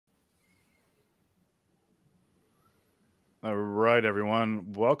All right,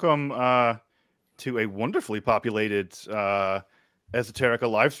 everyone. Welcome to a wonderfully populated Esoterica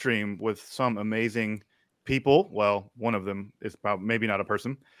live stream with some amazing people. Well, one of them is probably maybe not a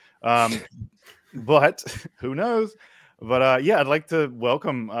person, um, but who knows? But yeah, I'd like to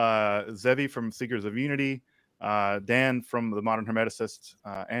welcome Zevi from Seekers of Unity, Dan from the Modern Hermeticist,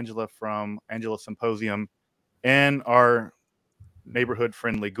 Angela from Angela Symposium, and our neighborhood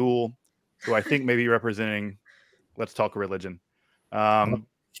friendly ghoul, who I think may be representing Let's Talk Religion. Welcome,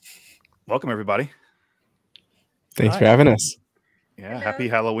 everybody. Thanks Hi. for having us. Yeah, Hello. happy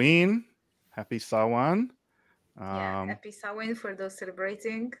Halloween. Happy Samhain. Happy Samhain for those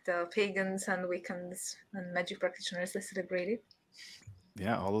celebrating, the pagans and Wiccans and magic practitioners that celebrate it.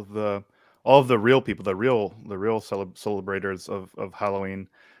 Yeah, all of the real people, the real celebrators of Halloween.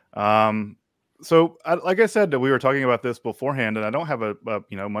 So, like I said, we were talking about this beforehand, and I don't have a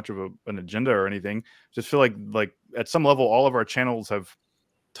much of an agenda or anything. Just feel like at some level, all of our channels have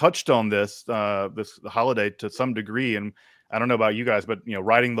touched on this this holiday to some degree, and I don't know about you guys, but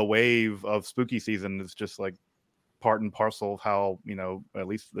riding the wave of spooky season is just like part and parcel of how at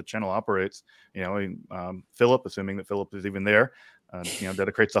least the channel operates. Philip, assuming that Philip is even there,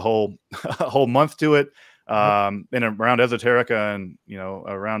 dedicates a whole a whole month to it. And around Esoterica and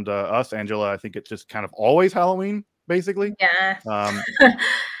around us, Angela, I think it's just kind of always Halloween, basically. Yeah.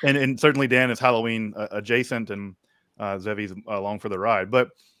 And certainly Dan is Halloween adjacent, and Zevi's along for the ride. But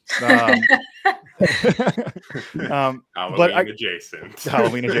Halloween adjacent.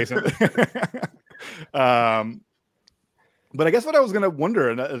 Halloween adjacent. But I guess what I was going to wonder,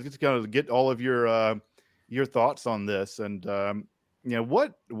 and just kind of get all of your thoughts on this, and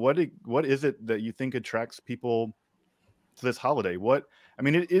what is it that you think attracts people to this holiday?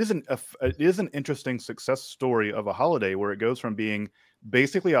 It is an interesting success story of a holiday where it goes from being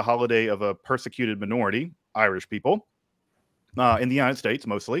basically a holiday of a persecuted minority, Irish people, in the United States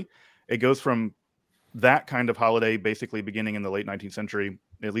mostly. It goes from that kind of holiday basically beginning in the late 19th century,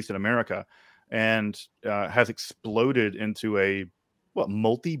 at least in America, and has exploded into a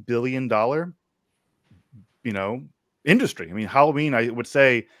multi-billion-dollar industry. I mean, Halloween, I would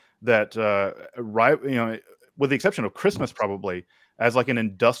say that with the exception of Christmas, probably as like an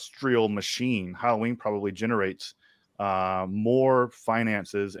industrial machine, Halloween probably generates more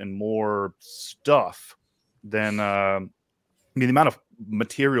finances and more stuff than the amount of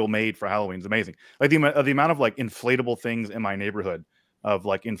material made for Halloween is amazing. Like the amount of like inflatable things in my neighborhood, of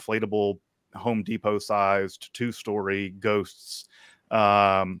like inflatable Home Depot sized 2-story ghosts,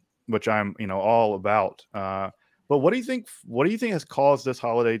 which I'm all about. But what do you think? What do you think has caused this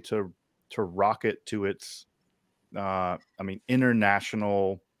holiday to rocket to its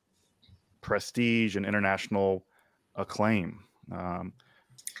international prestige and international acclaim? Looking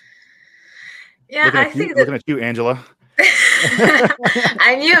at you, Angela.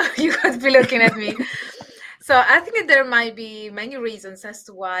 I knew you would be looking at me. So I think that there might be many reasons as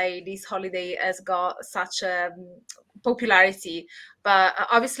to why this holiday has got such a popularity. But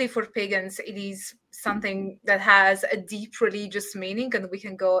obviously for pagans, it is something that has a deep religious meaning, and we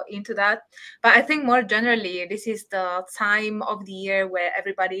can go into that. But I think more generally, this is the time of the year where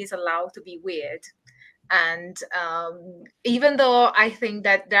everybody is allowed to be weird. And even though I think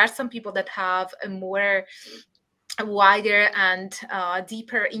that there are some people that have a wider and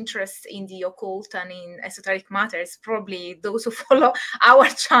deeper interest in the occult and in esoteric matters, probably those who follow our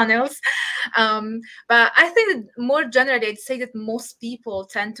channels. But I think that more generally, I'd say that most people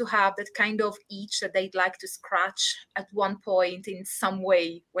tend to have that kind of itch that they'd like to scratch at one point in some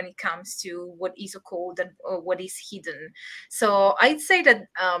way when it comes to what is occult and what is hidden. So I'd say that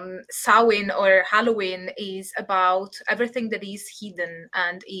Samhain or Halloween is about everything that is hidden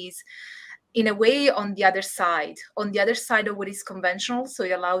and is in a way on the other side of what is conventional. So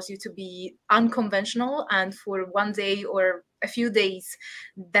it allows you to be unconventional, and for one day or a few days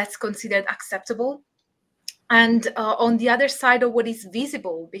that's considered acceptable. And on the other side of what is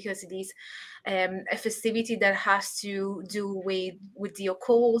visible, because it is a festivity that has to do with the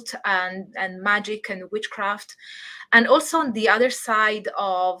occult and magic and witchcraft. And also on the other side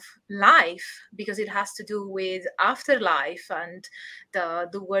of life, because it has to do with afterlife and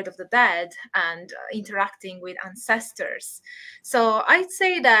the world of the dead and interacting with ancestors. So I'd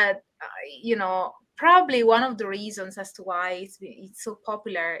say that probably one of the reasons as to why it's so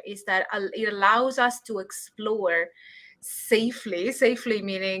popular is that it allows us to explore safely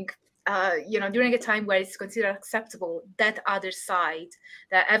meaning during a time where it's considered acceptable, that other side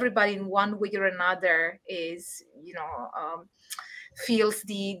that everybody in one way or another is feels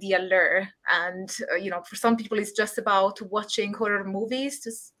the allure. And for some people it's just about watching horror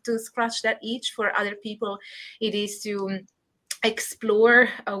movies to scratch that itch. For other people it is to explore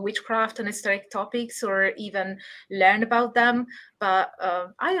witchcraft and esoteric topics, or even learn about them. But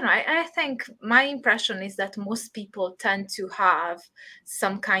I don't know, I think my impression is that most people tend to have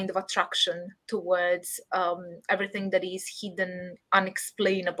some kind of attraction towards everything that is hidden,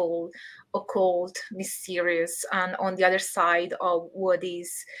 unexplainable, occult, mysterious, and on the other side of what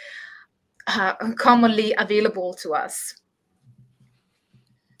is commonly available to us.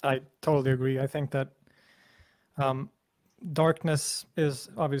 I totally agree. I think that darkness is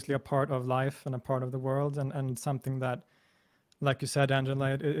obviously a part of life and a part of the world, and something that, like you said,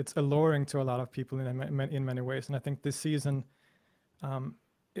 Angela, it's alluring to a lot of people in many ways. And I think this season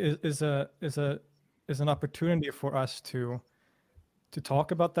is an opportunity for us to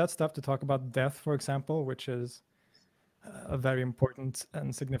talk about that stuff, to talk about death, for example, which is a very important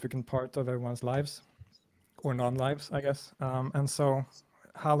and significant part of everyone's lives, or non-lives, I guess. And so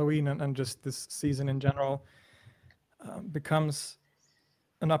Halloween and just this season in general becomes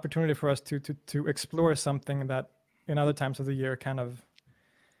an opportunity for us to explore something that in other times of the year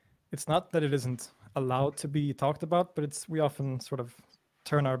it's not that it isn't allowed to be talked about, but we often sort of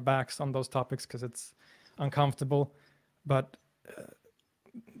turn our backs on those topics because it's uncomfortable. But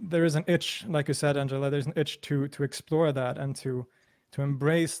there is an itch, like you said, Angela, there's an itch to explore that and to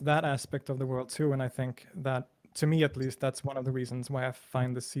embrace that aspect of the world too. And I think that, to me at least, that's one of the reasons why I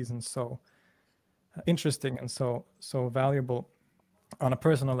find this season so interesting and so valuable on a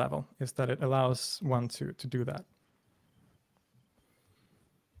personal level, is that it allows one to do that.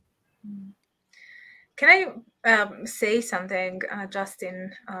 Can I say something,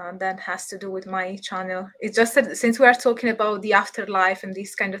 Justin, that has to do with my channel? It's just that since we are talking about the afterlife and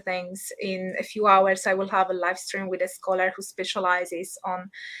these kind of things, in a few hours I will have a live stream with a scholar who specializes on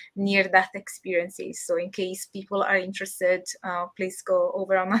near-death experiences. So in case people are interested, please go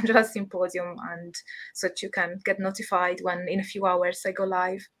over on Angela's Symposium, and so that you can get notified when in a few hours I go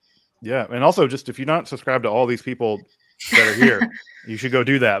live. Yeah, and also just if you're not subscribed to all these people that are here, you should go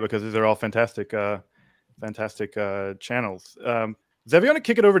do that, because these are all fantastic channels. Zev, I want to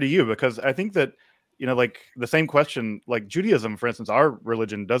kick it over to you, because I think that, like the same question, like Judaism, for instance, our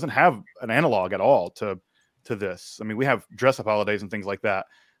religion doesn't have an analog at all to this. I mean, we have dress up holidays and things like that,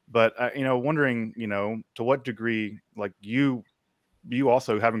 but wondering, to what degree, like you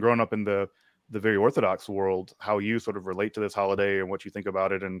also, having grown up in the very Orthodox world, how you sort of relate to this holiday and what you think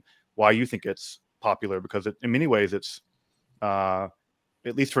about it and why you think it's popular, because in many ways it's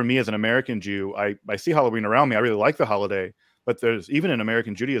at least for me as an American Jew, I see Halloween around me. I really like the holiday, but there's, even in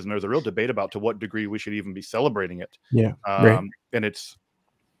American Judaism, there's a real debate about to what degree we should even be celebrating it. Yeah. Right. And it's,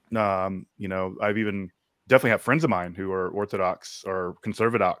 I've even definitely have friends of mine who are Orthodox or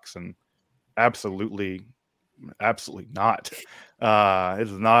conservadox, and absolutely not. It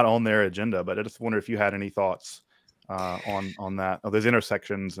is not on their agenda. But I just wonder if you had any thoughts on that, of those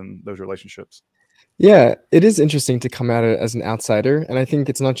intersections and those relationships. Yeah, it is interesting to come at it as an outsider. And I think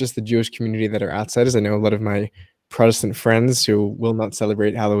it's not just the Jewish community that are outsiders. I know a lot of my Protestant friends who will not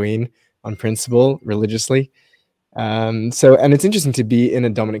celebrate Halloween on principle religiously. And it's interesting to be in a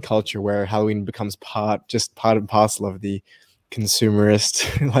dominant culture where Halloween becomes part and parcel of the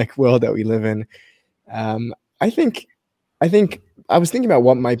consumerist like world that we live in. I think I was thinking about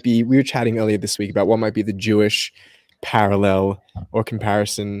what might be, we were chatting earlier this week about what might be the Jewish parallel or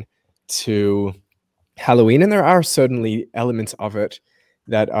comparison to Halloween, and there are certainly elements of it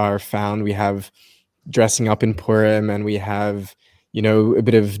that are found. We have dressing up in Purim, and we have, a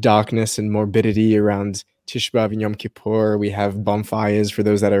bit of darkness and morbidity around Tisha B'Av and Yom Kippur. We have bonfires for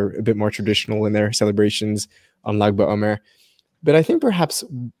those that are a bit more traditional in their celebrations on Lag BaOmer. But I think perhaps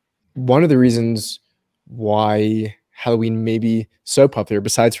one of the reasons why Halloween may be so popular,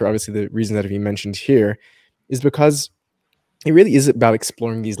 besides for obviously the reasons that have been mentioned here, is because it really is about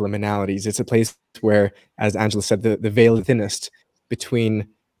exploring these liminalities. It's a place where, as Angela said, the veil is thinnest between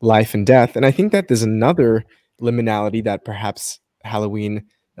life and death. And I think that there's another liminality that perhaps Halloween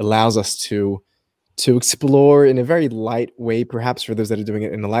allows us to explore in a very light way, perhaps for those that are doing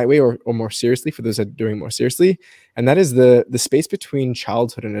it in a light way, or more seriously for those that are doing it more seriously. And that is the space between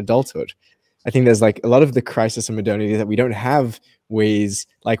childhood and adulthood. I think there's like a lot of the crisis of modernity that we don't have ways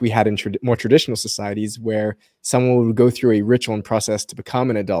like we had in more traditional societies where someone would go through a ritual and process to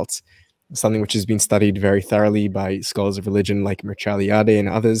become an adult, something which has been studied very thoroughly by scholars of religion like Mircea Eliade and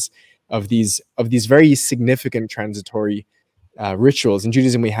others, of these very significant transitory rituals. In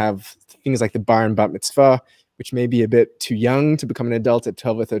Judaism, we have things like the bar and bat mitzvah, which may be a bit too young to become an adult at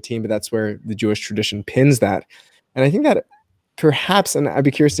 12 or 13, but that's where the Jewish tradition pins that. And I think that perhaps, and I'd be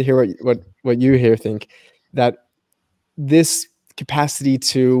curious to hear what you here think, that this capacity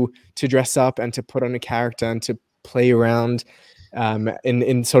to dress up and to put on a character and to play around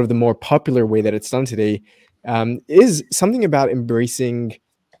in sort of the more popular way that it's done today is something about embracing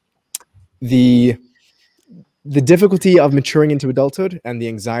the difficulty of maturing into adulthood and the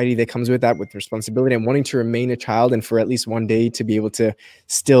anxiety that comes with that, with responsibility and wanting to remain a child, and for at least one day to be able to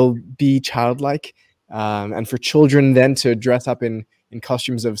still be childlike, and for children then to dress up in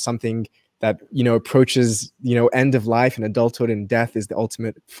costumes of something that, you know, approaches, you know, end of life and adulthood, and death is the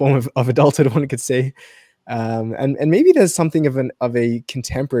ultimate form of adulthood, one could say. And maybe there's something of a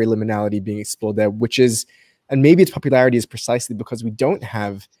contemporary liminality being explored there, which is, and maybe its popularity is precisely because we don't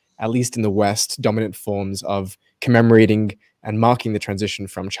have, at least in the West, dominant forms of commemorating and marking the transition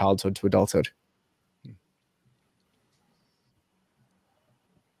from childhood to adulthood.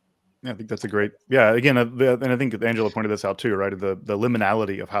 Yeah, I think that's a great, yeah, again, and I think Angela pointed this out too, right? The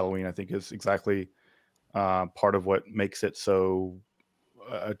liminality of Halloween, I think, is exactly part of what makes it so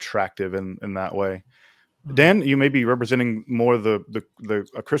attractive in that way. Dan, you may be representing more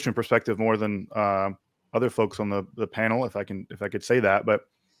a Christian perspective more than other folks on the panel, if I could say that. But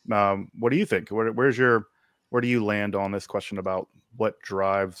what do you think? Where do you land on this question about what's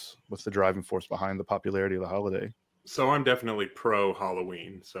the driving force behind the popularity of the holiday? So I'm definitely pro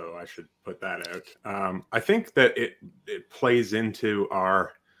Halloween, so I should put that out. I think that it plays into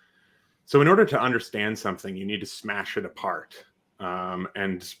so in order to understand something, you need to smash it apart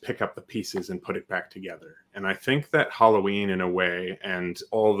and pick up the pieces and put it back together. And I think that Halloween, in a way, and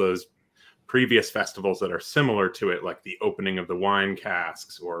all those previous festivals that are similar to it, like the opening of the wine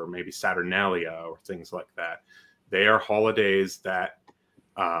casks or maybe Saturnalia or things like that, they are holidays that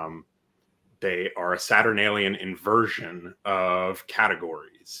they are a Saturnalian inversion of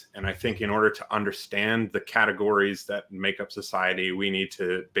categories. And I think in order to understand the categories that make up society, we need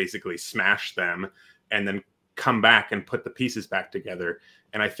to basically smash them and then come back and put the pieces back together.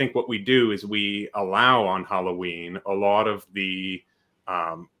 And I think what we do is we allow on Halloween a lot of the,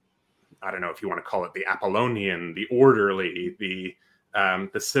 I don't know if you want to call it the Apollonian, the orderly, the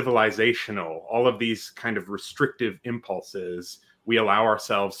civilizational, all of these kind of restrictive impulses. We allow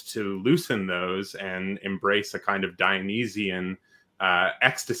ourselves to loosen those and embrace a kind of Dionysian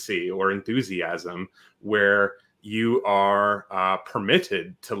ecstasy or enthusiasm, where you are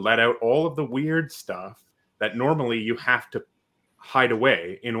permitted to let out all of the weird stuff that normally you have to hide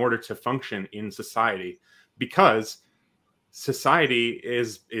away in order to function in society, because society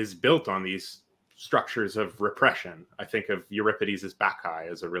is built on these structures of repression. I think of Euripides'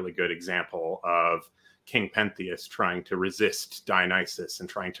 Bacchae as a really good example of King Pentheus trying to resist Dionysus and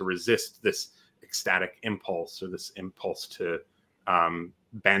trying to resist this ecstatic impulse, or this impulse to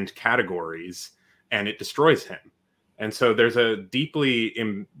bend categories, and it destroys him. And so there's a deeply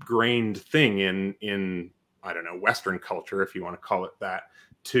ingrained thing in I don't know, Western culture, if you want to call it that,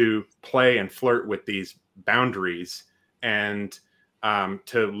 to play and flirt with these boundaries and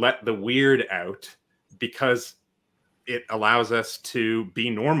to let the weird out, because it allows us to be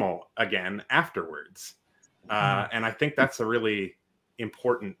normal again afterwards. And I think that's a really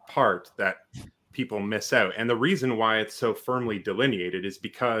important part that people miss out. And the reason why it's so firmly delineated is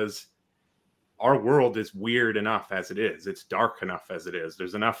because our world is weird enough as it is. It's dark enough as it is.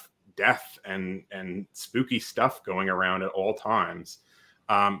 There's enough death and spooky stuff going around at all times.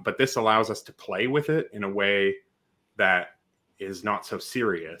 But this allows us to play with it in a way that is not so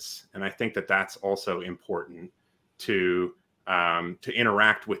serious. And I think that that's also important to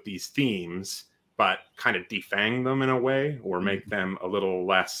interact with these themes, but kind of defang them in a way, or make them a little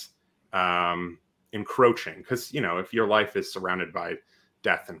less encroaching. Because, you know, if your life is surrounded by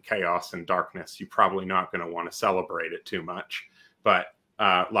death and chaos and darkness, you're probably not going to want to celebrate it too much. But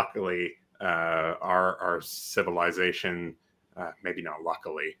luckily, our civilization, maybe not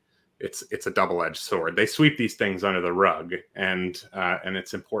luckily, it's a double-edged sword. They sweep these things under the rug, and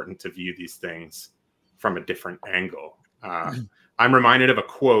it's important to view these things from a different angle. I'm reminded of a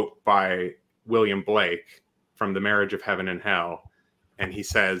quote by William Blake from The Marriage of Heaven and Hell, and he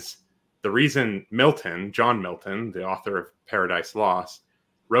says, the reason Milton, John Milton, the author of Paradise Lost,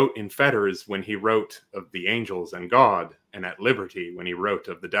 wrote in fetters when he wrote of the angels and God, and at liberty when he wrote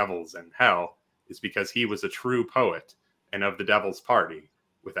of the devils and hell, is because he was a true poet and of the devil's party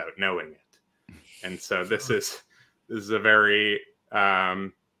without knowing it. And so this is a very,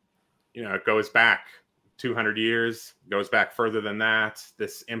 it goes back 200 years, goes back further than that.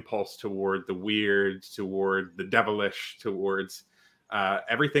 This impulse toward the weird, toward the devilish, towards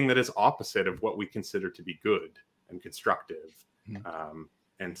everything that is opposite of what we consider to be good and constructive.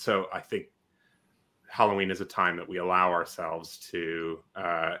 And so I think Halloween is a time that we allow ourselves to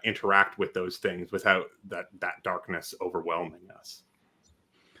interact with those things without that darkness overwhelming us.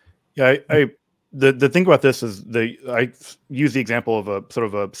 Yeah, the thing about this is I use the example of a sort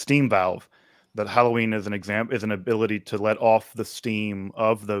of a steam valve, that Halloween is an ability to let off the steam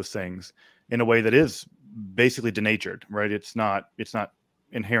of those things in a way that is basically denatured, right? It's not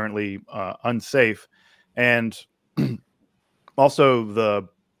inherently unsafe, and also the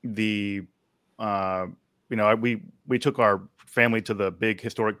we took our family to the big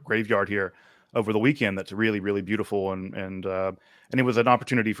historic graveyard here over the weekend. That's really beautiful, and it was an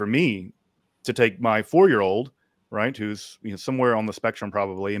opportunity for me to take my 4-year-old, right, who's somewhere on the spectrum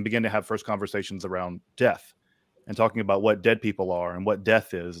probably, and begin to have first conversations around death and talking about what dead people are and what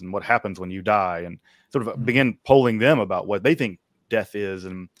death is and what happens when you die, and sort of begin polling them about what they think death is,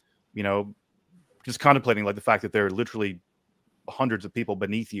 and just contemplating like the fact that there are literally hundreds of people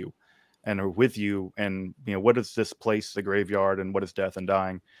beneath you and are with you, and what is this place, the graveyard, and what is death and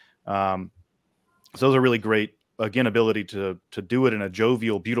dying. So those are really great, again, ability to do it in a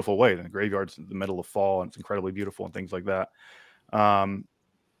jovial, beautiful way. The graveyard's in the middle of fall and it's incredibly beautiful and things like that.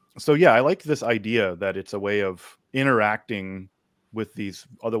 So yeah, I like this idea that it's a way of interacting with these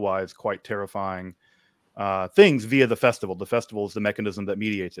otherwise quite terrifying things via the festival. The festival is the mechanism that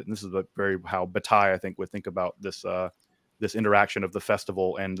mediates it, and this is how Bataille, I think, would think about this this interaction of the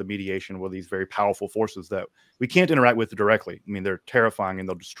festival and the mediation with these very powerful forces that we can't interact with directly. I mean, they're terrifying and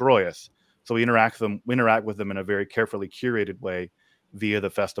they'll destroy us. So we interact with them in a very carefully curated way via the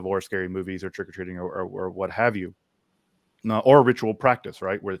festival, or scary movies, or trick-or-treating, or what have you, or ritual practice,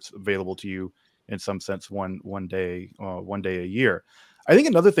 right, where it's available to you in some sense one day a year. I think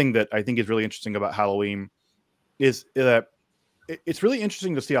another thing that I think is really interesting about Halloween is that it's really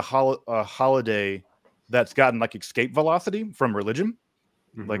interesting to see a holiday that's gotten like escape velocity from religion.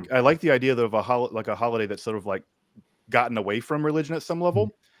 Mm-hmm. Like I like the idea of a holiday that's sort of like gotten away from religion at some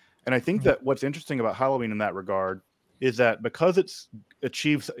level. And I think that what's interesting about Halloween in that regard is that because it's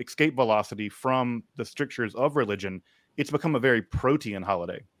achieves escape velocity from the strictures of religion, it's become a very protean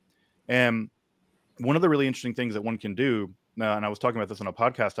holiday. And one of the really interesting things that one can do, and I was talking about this on a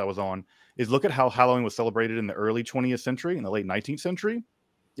podcast I was on, is look at how Halloween was celebrated in the early 20th century, in the late 19th century,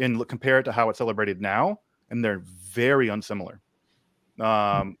 and compare it to how it's celebrated now, and they're very unsimilar.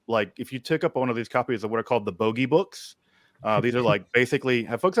 Like if you pick up one of these copies of what are called the bogey books, these are like basically,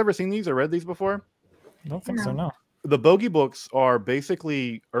 have folks ever seen these or read these before? I don't think so, no. The bogey books are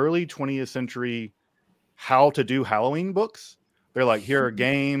basically early 20th century how to do Halloween books. They're like, here are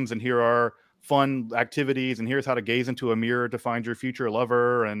games, and here are fun activities, and here's how to gaze into a mirror to find your future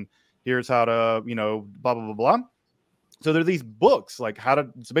lover, and here's how to, blah, blah, blah, blah. So there are these books, like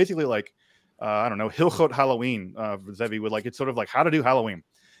it's basically like, I don't know, Hilchot Halloween, Zevi would like, it's sort of like how to do Halloween.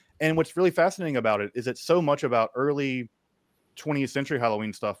 And what's really fascinating about it is it's so much about early 20th century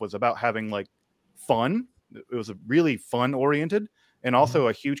Halloween stuff was about having like fun. It was a really fun oriented. And also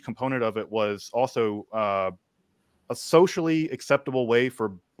a huge component of it was also a socially acceptable way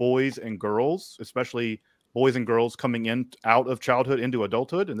for boys and girls, especially boys and girls coming out of childhood into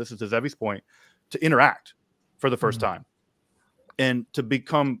adulthood. And this is to Zevi's point, to interact for the first time and to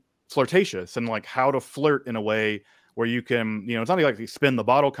become flirtatious, and like how to flirt in a way where you can, it's not like spin the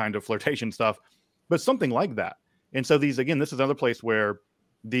bottle kind of flirtation stuff, but something like that. And so this is another place where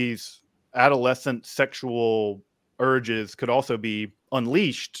these adolescent sexual urges could also be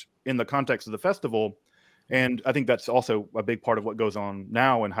unleashed in the context of the festival. And I think that's also a big part of what goes on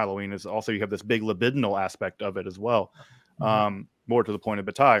now in Halloween, is also you have this big libidinal aspect of it as well, more to the point of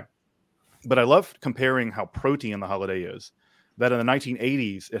Bataille. But I love comparing how protean the holiday is. That in the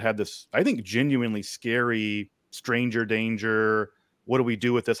 1980s, it had this, I think, genuinely scary stranger danger. What do we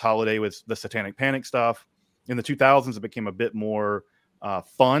do with this holiday with the satanic panic stuff? In the 2000s, it became a bit more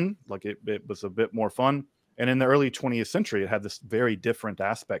fun. Like it was a bit more fun. And in the early 20th century, it had this very different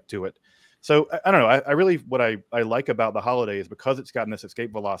aspect to it. So I don't know. I really, what I like about the holiday is because it's gotten this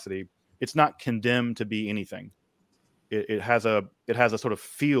escape velocity, it's not condemned to be anything. It has a sort of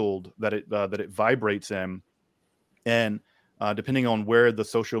field that it vibrates in, and depending on where the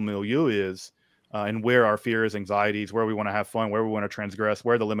social milieu is, and where our fears, anxieties, where we want to have fun, where we want to transgress,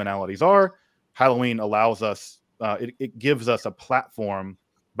 where the liminalities are, Halloween allows us. It gives us a platform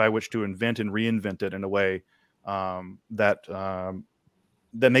by which to invent and reinvent it in a way that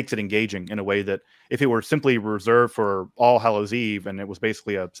makes it engaging, in a way that if it were simply reserved for All Hallows Eve and it was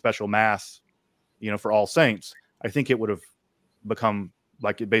basically a special mass, for All Saints, I think it would have become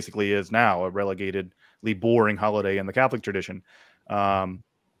like it basically is now, a relegatedly boring holiday in the Catholic tradition.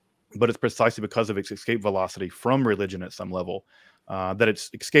 but it's precisely because of its escape velocity from religion at some level, that it's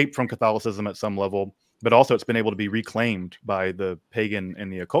escaped from Catholicism at some level, but also it's been able to be reclaimed by the pagan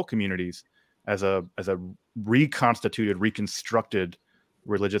and the occult communities as a reconstituted, reconstructed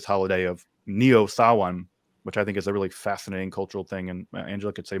religious holiday of Neo Samhain, which I think is a really fascinating cultural thing. And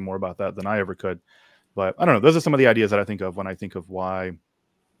Angela could say more about that than I ever could. But I don't know. Those are some of the ideas that I think of when I think of why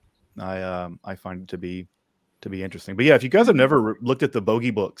I find it to be interesting. But yeah, if you guys have never looked at the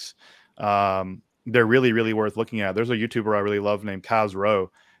bogey books, they're really, really worth looking at. There's a YouTuber I really love named Kaz Rowe,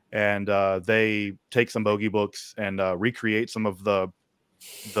 and they take some bogey books and recreate some of the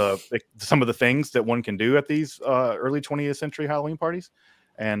things that one can do at these early 20th century Halloween parties,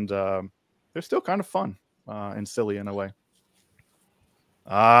 and they're still kind of fun and silly in a way.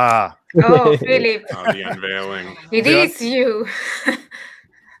 Oh, Philip. Oh, the unveiling. It is you.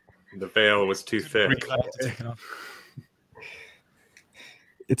 The veil was too thick.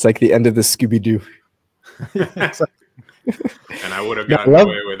 It's like the end of the Scooby-Doo. And I would have gotten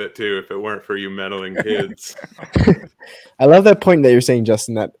away with it too if it weren't for you meddling kids. I love that point that you're saying,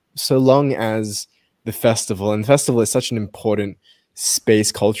 Justin, that so long as the festival, and the festival is such an important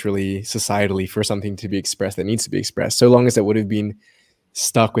space culturally, societally, for something to be expressed that needs to be expressed, so long as it would have been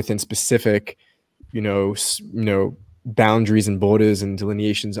stuck within specific, boundaries and borders and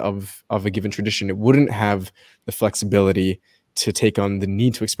delineations of a given tradition, it wouldn't have the flexibility to take on the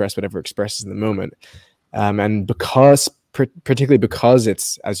need to express whatever expresses in the moment. And particularly because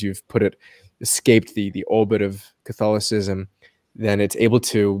it's, as you've put it, escaped the orbit of Catholicism, then it's able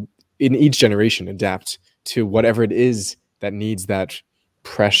to, in each generation, adapt to whatever it is that needs that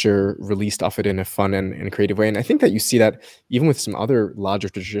pressure released off it in a fun and creative way. And I think that you see that even with some other larger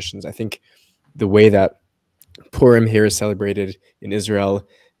traditions. I think the way that Purim here is celebrated in Israel,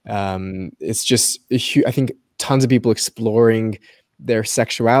 it's just I think tons of people exploring their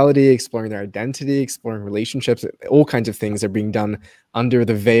sexuality, exploring their identity, exploring relationships, all kinds of things are being done under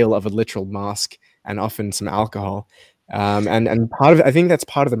the veil of a literal mask and often some alcohol. And part of, I think that's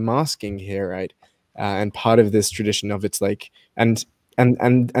part of the masking here, right? And part of this tradition of it's like, and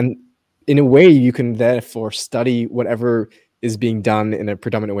in a way you can therefore study whatever is being done in a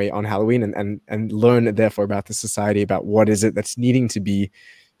predominant way on Halloween and learn therefore about the society, about what is it that's needing to be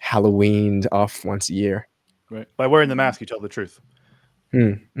Halloweened off once a year. Right. By wearing the mask, you tell the truth.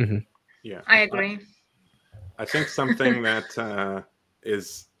 Mm-hmm. Yeah, I agree. I think something that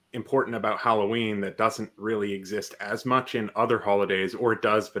is important about Halloween that doesn't really exist as much in other holidays, or it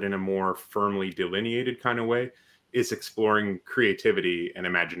does, but in a more firmly delineated kind of way, is exploring creativity and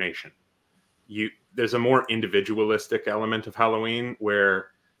imagination. There's a more individualistic element of Halloween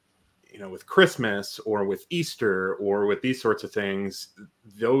where, with Christmas or with Easter or with these sorts of things,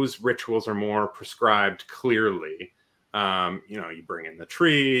 those rituals are more prescribed clearly. You bring in the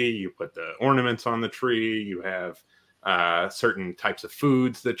tree, you put the ornaments on the tree, you have certain types of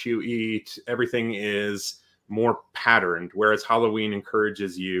foods that you eat. Everything is more patterned, whereas Halloween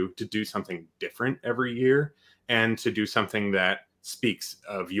encourages you to do something different every year and to do something that speaks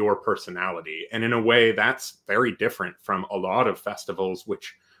of your personality. And in a way, that's very different from a lot of festivals,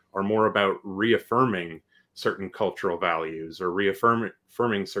 which are more about reaffirming certain cultural values or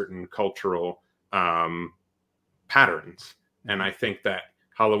reaffirming certain cultural patterns. And I think that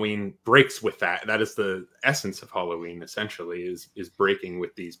Halloween breaks with that. That is the essence of Halloween, essentially, is breaking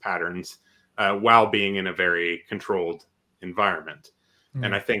with these patterns while being in a very controlled environment. Mm.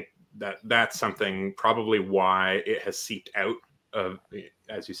 And I think that that's something probably why it has seeped out of,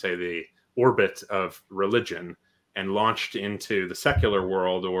 as you say, the orbit of religion and launched into the secular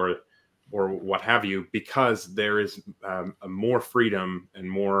world or what have you, because there is a more freedom and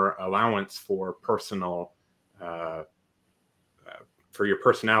more allowance for personal for your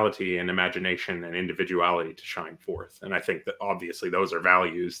personality and imagination and individuality to shine forth. And I think that obviously those are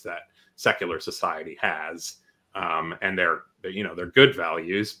values that secular society has, and they're good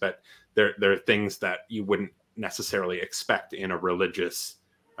values, but they're things that you wouldn't necessarily expect in a religious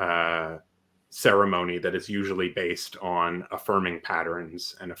ceremony that is usually based on affirming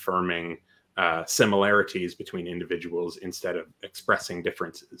patterns and affirming similarities between individuals instead of expressing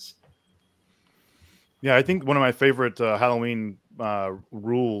differences. Yeah, I think one of my favorite Halloween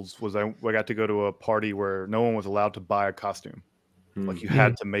rules was I got to go to a party where no one was allowed to buy a costume. Like you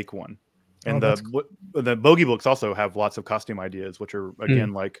had to make one. And the bogey books also have lots of costume ideas, which are,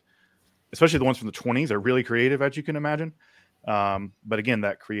 again, like, especially the ones from the 20s are really creative, as you can imagine. But again,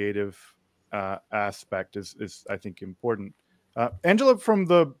 that creative aspect is I think important. Angela, from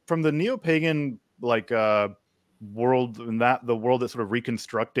the neo-pagan world, and that the world that's sort of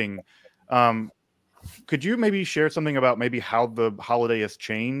reconstructing, could you maybe share something about maybe how the holiday has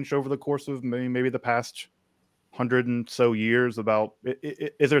changed over the course of maybe the past 100 and so years? About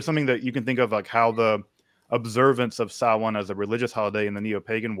is there something that you can think of, like how the observance of Samhain as a religious holiday in the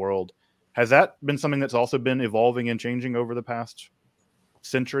neo-pagan world, has that been something that's also been evolving and changing over the past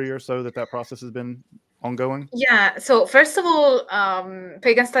century or so, that process has been ongoing? Yeah, so first of all,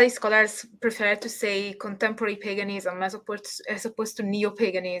 pagan study scholars prefer to say contemporary paganism as opposed to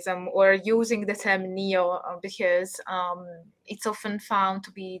neo-paganism, or using the term neo because it's often found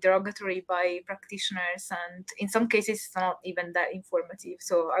to be derogatory by practitioners, and in some cases it's not even that informative.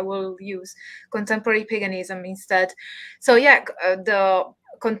 So I will use contemporary paganism instead. So yeah, the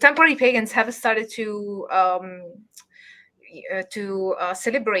contemporary pagans have started to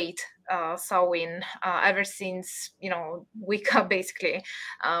celebrate Samhain ever since, Wicca, basically.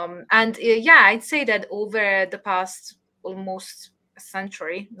 And yeah, I'd say that over the past almost a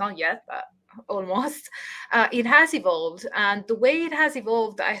century, not yet, but almost, it has evolved. And the way it has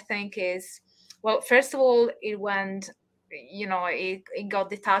evolved, I think, is, well, first of all, it went, it got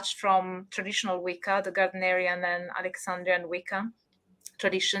detached from traditional Wicca, the Gardnerian and Alexandrian Wicca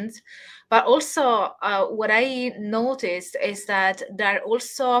traditions. But also, what I noticed is that there are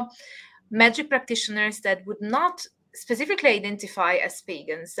also magic practitioners that would not specifically identify as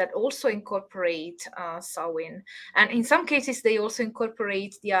pagans that also incorporate Samhain. And in some cases, they also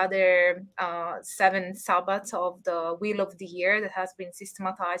incorporate the other 7 Sabbats of the Wheel of the Year that has been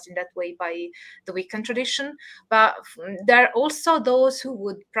systematized in that way by the Wiccan tradition. But there are also those who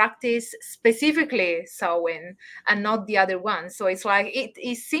would practice specifically Samhain and not the other one. So it's like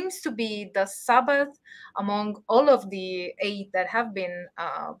it seems to be the Sabbath among all of the 8 that have been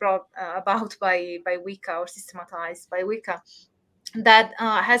brought about by Wicca or systematized by Wicca, that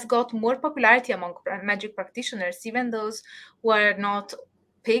has got more popularity among magic practitioners, even those who are not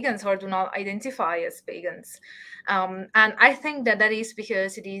pagans or do not identify as pagans. And I think that is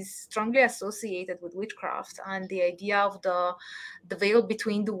because it is strongly associated with witchcraft, and the idea of the veil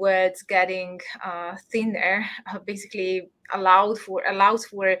between the words getting thinner basically allows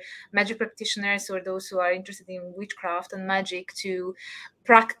for magic practitioners or those who are interested in witchcraft and magic to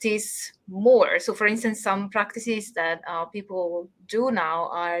practice more. So, for instance, some practices that people do now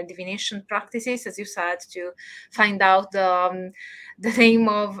are divination practices, as you said, to find out the name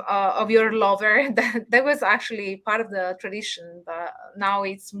of your lover. That was actually part of the tradition, but now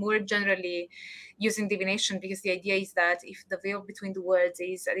it's more generally using divination, because the idea is that if the veil between the words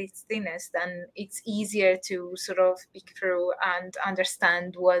is at its thinnest, then it's easier to sort of peek through and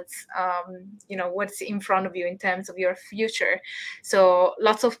understand what's in front of you in terms of your future. So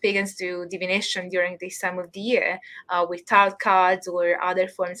lots of pagans do divination during this time of the year with tarot cards or other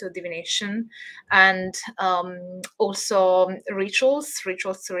forms of divination, and also rituals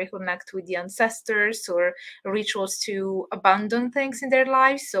to reconnect with the ancestors, or rituals to abandon things in their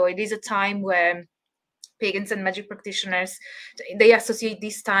lives. So it is a time where pagans and magic practitioners, they associate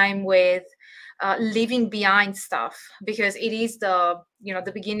this time with leaving behind stuff, because it is the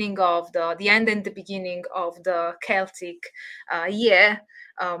beginning of the end and the beginning of the Celtic year.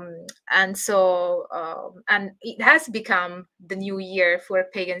 And so and it has become the new year for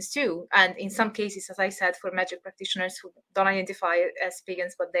pagans too, and in some cases, as I said, for magic practitioners who don't identify as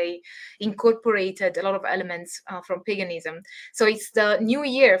pagans, but they incorporated a lot of elements from paganism. So it's the new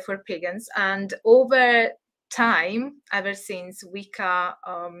year for pagans, and over time, ever since Wicca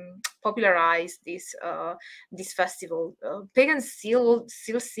popularized this festival, pagans still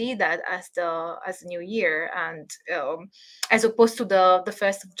see that as the New Year, and as opposed to the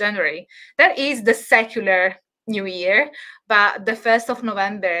 1st of January. That is the secular New Year, but the 1st of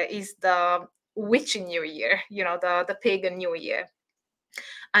November is the witch New Year, the pagan New Year.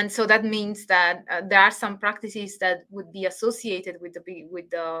 And so that means that there are some practices that would be associated with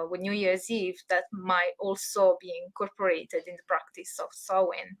New Year's Eve that might also be incorporated in the practice of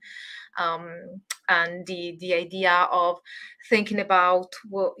Samhain. And the idea of thinking about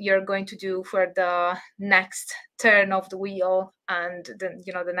what you're going to do for the next turn of the wheel, and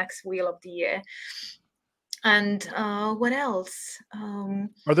the next wheel of the year. And what else?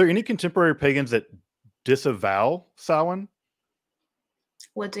 Are there any contemporary pagans that disavow Samhain?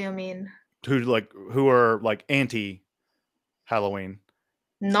 What do you mean? Who are like anti Halloween?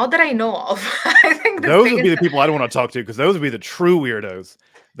 Not that I know of. I think those would be the people I don't want to talk to, because those would be the true weirdos.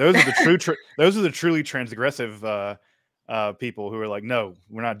 Those are the those are the truly transgressive people who are like, no,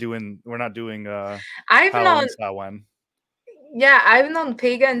 we're not doing Halloween Samhain. Yeah, I've known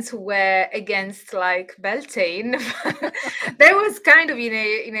pagans who were against like Beltane. That was kind of in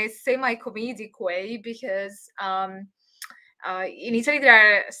a semi-comedic way, because in Italy, there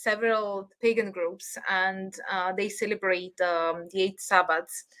are several pagan groups, and they celebrate the 8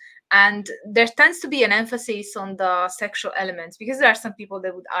 Sabbaths. And there tends to be an emphasis on the sexual elements, because there are some people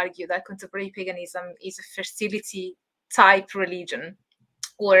that would argue that contemporary paganism is a fertility type religion,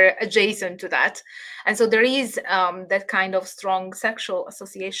 or adjacent to that. And so there is that kind of strong sexual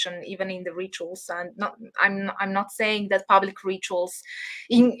association even in the rituals. And I'm not saying that public rituals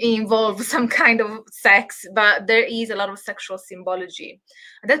involve some kind of sex, but there is a lot of sexual symbology.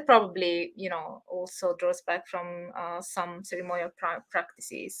 And that probably, you know, also draws back from some ceremonial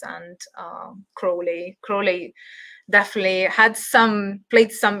practices. And Crowley definitely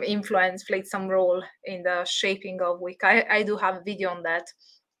played some influence, played some role in the shaping of Wicca. I do have a video on that.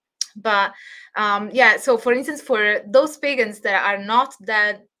 But yeah, so for instance, for those pagans that are not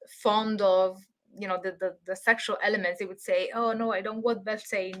that fond of, you know, the sexual elements, they would say, oh no, I don't want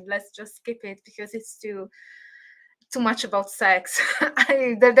Beltane, let's just skip it because it's too much about sex.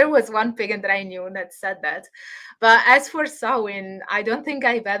 There was one pagan that I knew that said that. But as for Samhain, I don't think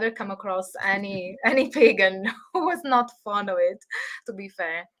I've ever come across any pagan who was not fond of it, to be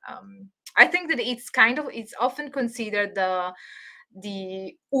fair. I think that it's often considered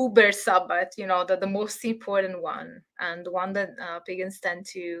the Uber Sabbath, you know, the most important one, and the one that pagans tend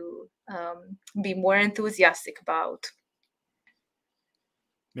to be more enthusiastic about.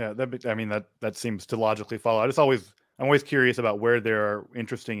 Yeah, I mean, that seems to logically follow. I'm always curious about where there are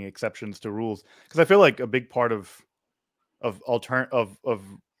interesting exceptions to rules, because I feel like a big part of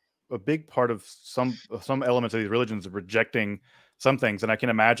a big part of some elements of these religions of rejecting some things, and I can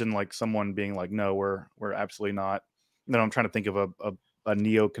imagine like someone being like, no, we're absolutely not. You know, I'm trying to think of a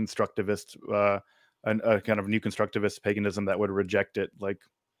neo-constructivist, a kind of new constructivist paganism that would reject it. Like,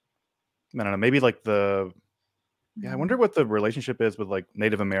 I don't know, maybe like I wonder what the relationship is with like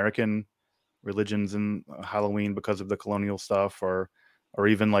Native American religions and Halloween because of the colonial stuff, or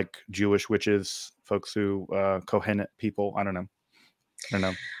even like Jewish witches, folks who Kohenet people. I don't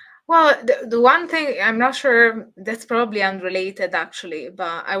know. Well, the one thing, I'm not sure, that's probably unrelated actually,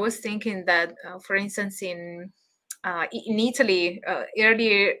 but I was thinking that, for instance, in Italy,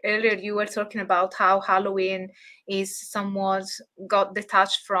 earlier you were talking about how Halloween is somewhat got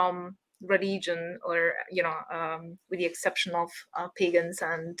detached from religion, or, you know, with the exception of pagans,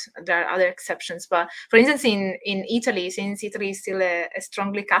 and there are other exceptions. But for instance, in Italy, since Italy is still a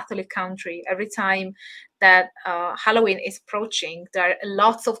strongly Catholic country, every time that Halloween is approaching, there are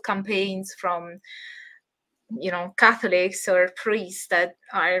lots of campaigns from, you know, Catholics or priests that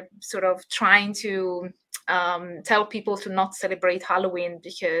are sort of trying to tell people to not celebrate Halloween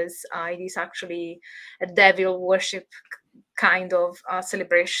because it is actually a devil worship kind of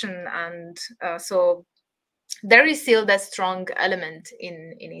celebration. And so there is still that strong element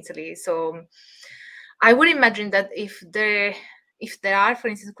in Italy. So I would imagine that if there are, for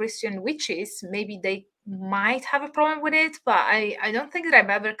instance, Christian witches, maybe they might have a problem with it, but I don't think that I've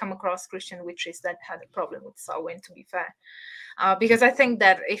ever come across Christian witches that had a problem with Samhain, to be fair. Because I think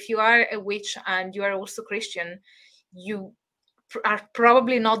that if you are a witch and you are also Christian, you are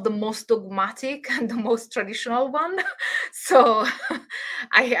probably not the most dogmatic and the most traditional one. So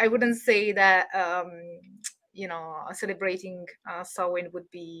I wouldn't say that you know, celebrating Samhain would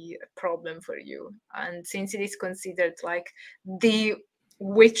be a problem for you. And since it is considered like the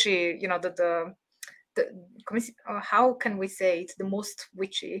witchy, you know, how can we say it, the most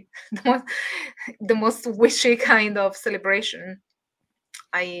witchy, the most witchy kind of celebration,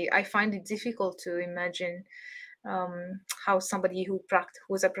 I find it difficult to imagine how somebody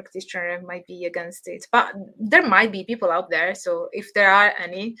who's a practitioner might be against it. But there might be people out there, so if there are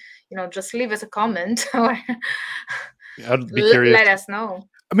any, you know, just leave us a comment or I'd be curious. let us know.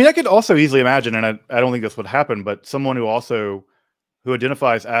 I mean, I could also easily imagine, and I don't think this would happen, but someone who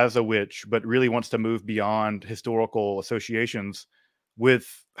identifies as a witch but really wants to move beyond historical associations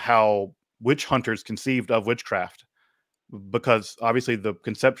with how witch hunters conceived of witchcraft, because obviously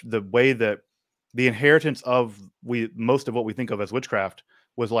the way that the inheritance of most of what we think of as witchcraft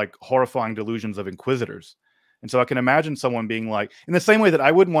was like horrifying delusions of inquisitors. And so I can imagine someone being like, in the same way that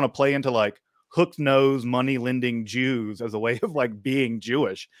I wouldn't want to play into like hooked nose money lending Jews as a way of like being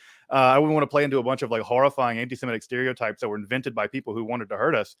Jewish. I wouldn't want to play into a bunch of like horrifying anti-Semitic stereotypes that were invented by people who wanted to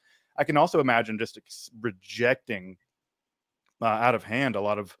hurt us. I can also imagine just rejecting out of hand a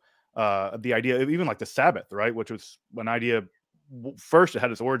lot of the idea of even like the Sabbath, right? Which was an idea, first it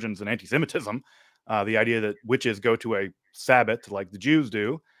had its origins in anti-Semitism, the idea that witches go to a Sabbath like the Jews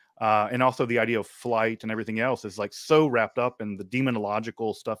do, and also the idea of flight and everything else is like so wrapped up in the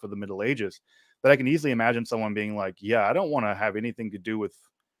demonological stuff of the Middle Ages that I can easily imagine someone being like, yeah, I don't want to have anything to do with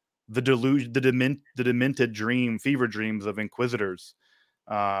the delusion, the demented fever dreams of inquisitors,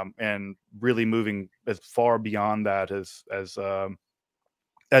 and really moving as far beyond that as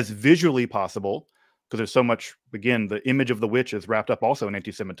visually possible, because there's so much. Again, the image of the witch is wrapped up also in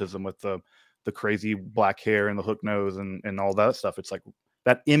anti-Semitism with the crazy black hair and the hook nose and all that stuff. It's like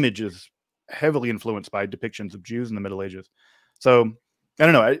that image is heavily influenced by depictions of Jews in the Middle Ages. So I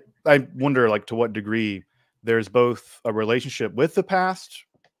don't know. I wonder, like, to what degree there's both a relationship with the past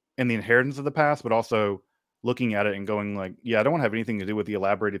and the inheritance of the past, but also looking at it and going like, yeah, I don't want to have anything to do with the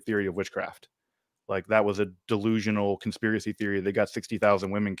elaborated theory of witchcraft. Like, that was a delusional conspiracy theory. They got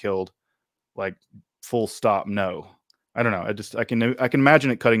 60,000 women killed. Like, full stop. No, I don't know. I can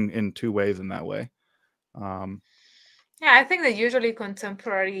imagine it cutting in two ways in that way. Yeah, I think that usually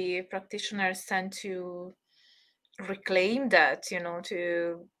contemporary practitioners tend to reclaim that,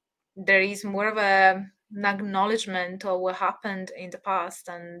 there is more of an acknowledgement of what happened in the past,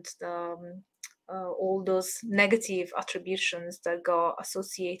 and all those negative attributions that got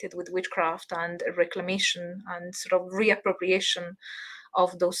associated with witchcraft, and reclamation and sort of reappropriation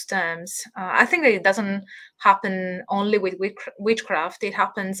of those terms. I think that it doesn't happen only with witchcraft. It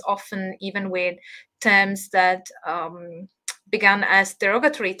happens often even with terms that began as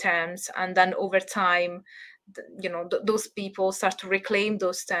derogatory terms, and then over time, those people start to reclaim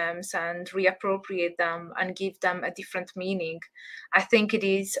those terms and reappropriate them and give them a different meaning. I think it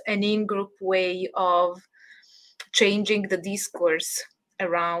is an in-group way of changing the discourse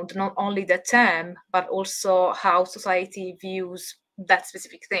around not only the term, but also how society views that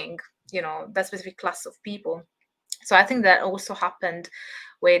specific thing, that specific class of people. So I think that also happened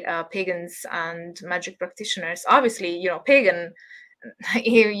with pagans and magic practitioners. Obviously, pagan,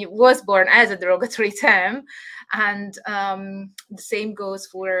 he was born as a derogatory term, and the same goes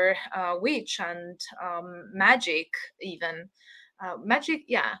for witch and magic even. Magic,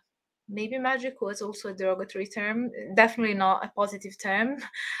 yeah, maybe magic was also a derogatory term, definitely not a positive term.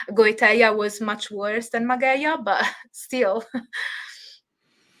 Goetheia was much worse than Mageia, but still.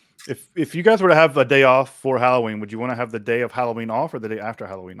 If you guys were to have a day off for Halloween, would you want to have the day of Halloween off or the day after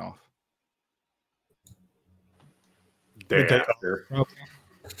Halloween off? Day after.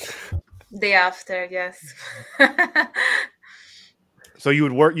 Day after, yes. So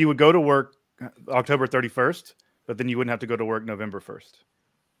you would go to work October 31st, but then you wouldn't have to go to work November 1st.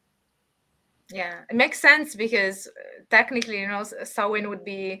 Yeah, it makes sense, because technically, Samhain would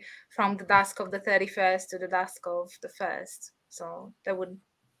be from the dusk of the 31st to the dusk of the 1st. So that would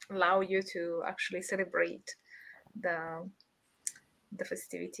allow you to actually celebrate the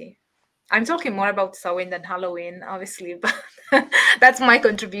festivity. I'm talking more about Samhain than Halloween, obviously, but that's my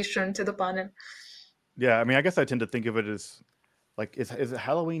contribution to the panel. Yeah, I mean, I guess I tend to think of it as like, is it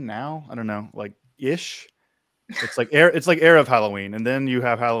Halloween now? I don't know, like ish. It's like air of Halloween, and then you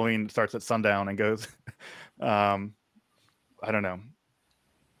have Halloween starts at sundown and goes. I don't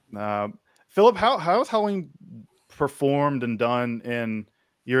know. Philip, how's Halloween performed and done in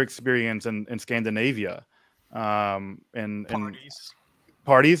your experience in Scandinavia? And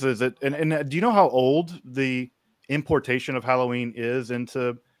parties, is it? And do you know how old the importation of Halloween is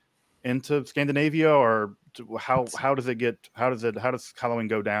into Scandinavia, or how does Halloween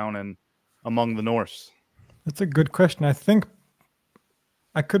go down and among the Norse? That's a good question. I think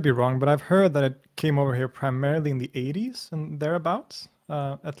I could be wrong, but I've heard that it came over here primarily in the 80s and thereabouts,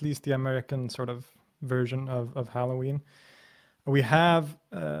 at least the American sort of version of Halloween. We have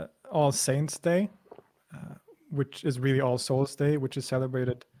All Saints Day, which is really All Souls Day, which is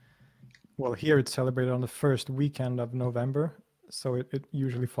celebrated, well, here it's celebrated on the first weekend of November. So it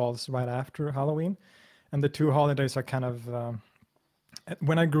usually falls right after Halloween. And the two holidays are kind of,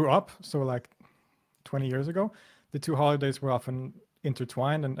 when I grew up, so like 20 years ago, the two holidays were often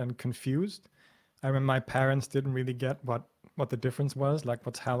intertwined and confused. I remember my parents didn't really get what the difference was, like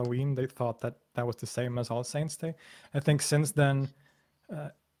what's Halloween. They thought that was the same as All Saints Day. I think since then,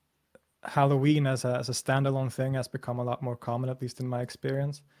 Halloween as a standalone thing has become a lot more common, at least in my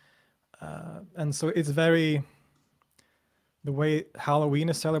experience. And so it's very, the way Halloween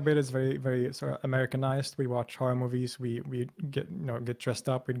is celebrated is very, very sort of Americanized. We watch horror movies. We get dressed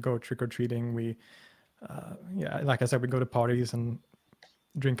up. We go trick or treating. We, like I said, we go to parties and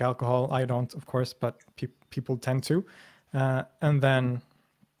drink alcohol. I don't, of course, but people tend to. And then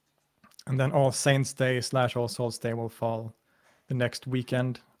All Saints Day / All Souls Day will fall the next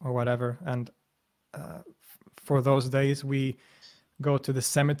weekend or whatever. And for those days, we go to the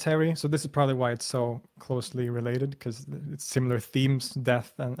cemetery. So this is probably why it's so closely related, because it's similar themes,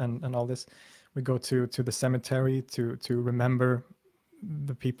 death and all this. We go to the cemetery to remember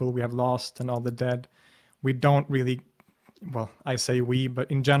the people we have lost and all the dead. We don't really well, I say we, but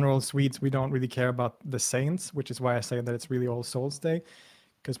in general, Swedes, we don't really care about the saints, which is why I say that it's really All Souls Day,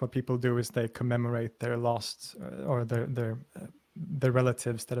 because what people do is they commemorate their lost or their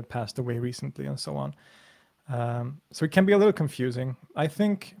relatives that have passed away recently and so on. So it can be a little confusing. I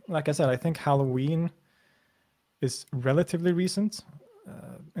think, like I said, I think Halloween is relatively recent.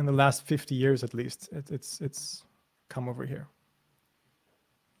 In the last 50 years, at least, it's come over here.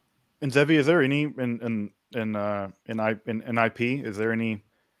 And Zevi, is there any in IP? Is there any?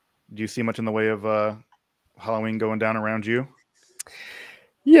 Do you see much in the way of Halloween going down around you?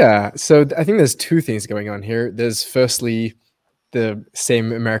 Yeah, so I think there's two things going on here. There's firstly the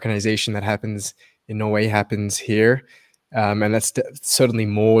same Americanization that happens in Norway happens here. And that's certainly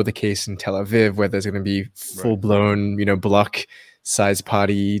more the case in Tel Aviv, where there's going to be full-blown, block-size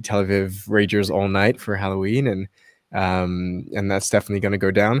party, Tel Aviv ragers all night for Halloween, and that's definitely going to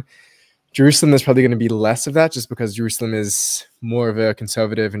go down. Jerusalem, there's probably going to be less of that, just because Jerusalem is more of a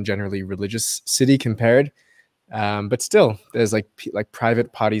conservative and generally religious city compared. But still, there's like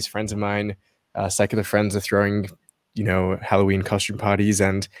private parties. Friends of mine, secular friends, are throwing, Halloween costume parties,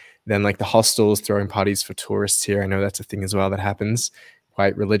 and then like the hostels throwing parties for tourists here. I know that's a thing as well that happens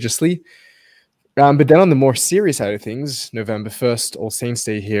quite religiously. But then on the more serious side of things, November 1st, All Saints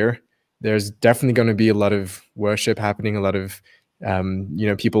Day here, there's definitely going to be a lot of worship happening, a lot of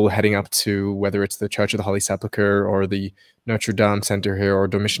people heading up to, whether it's the Church of the Holy Sepulchre or the Notre Dame Center here or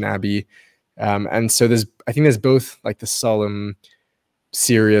Domitian Abbey. And so I think there's both like the solemn,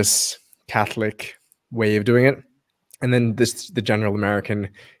 serious Catholic way of doing it, and then the general American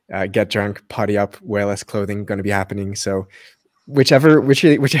get drunk, party up, wear less clothing going to be happening. So whichever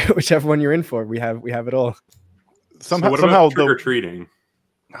one you're in for, we have it all. Somehow trick or treating.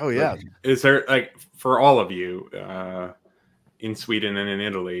 Oh yeah. Is there, like, for all of you in Sweden and in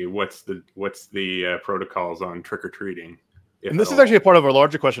Italy, what's the protocols on trick or treating? And this is actually a part of a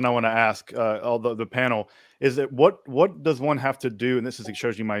larger question I want to ask all the panel. Is that what does one have to do? And this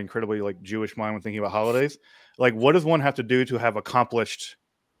shows you my incredibly Jewish mind when thinking about holidays. Like, what does one have to do to have accomplished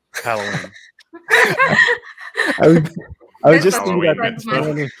Halloween? I was just thinking about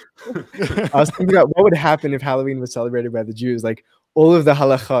I was thinking about what would happen if Halloween was celebrated by the Jews. Like all of the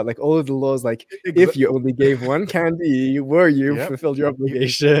halakha, like all of the laws, like if you only gave one candy, you fulfilled your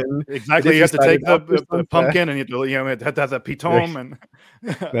obligation. Exactly. You have to take the pumpkin, and you have to have that pitom, and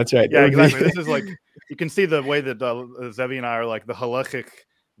that's right. Yeah, exactly. This is like, you can see the way that Zevi and I are like the halachic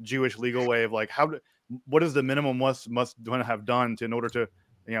Jewish legal way of like what is the minimum must have done in order to,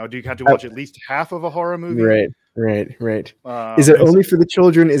 do you have to watch at least half of a horror movie? Right. Is it only for the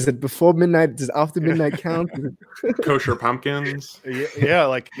children? Is it before midnight? Does after midnight count? Kosher pumpkins?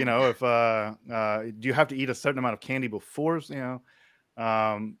 Yeah, if do you have to eat a certain amount of candy before?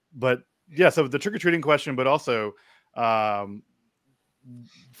 But yeah. So the trick or treating question, but also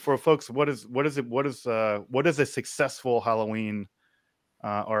for folks, what does a successful Halloween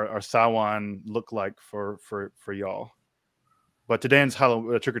or Samhain look like for y'all? But to Dan's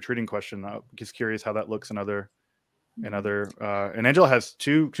trick or treating question, I'm just curious how that looks in other. And Angela has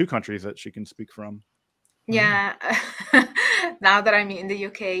two countries that she can speak from. Yeah, now that I'm in the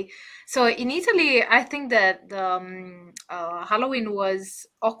UK. So in Italy, I think that the Halloween was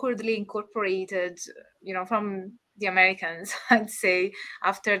awkwardly incorporated, from the Americans, I'd say,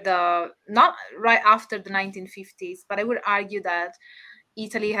 not right after the 1950s, but I would argue that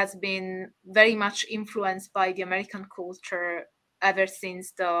Italy has been very much influenced by the American culture ever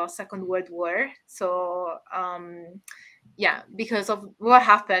since the Second World War. So because of what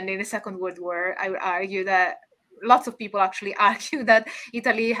happened in the Second World War, I would argue that lots of people actually argue that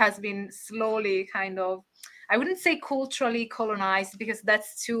Italy has been slowly kind of, I wouldn't say culturally colonized, because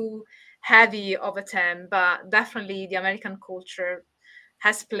that's too heavy of a term, but definitely the American culture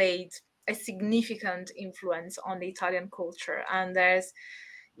has played a significant influence on the Italian culture. And there's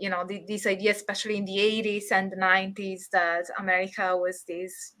this idea, especially in the 80s and the 90s, that America was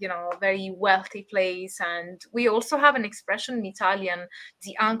this, very wealthy place. And we also have an expression in Italian,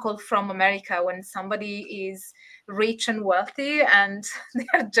 the uncle from America, when somebody is rich and wealthy and they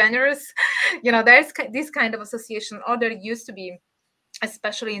are generous. There's this kind of association, or there used to be,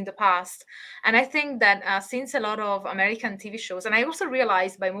 especially in the past. And I think that since a lot of American TV shows, and I also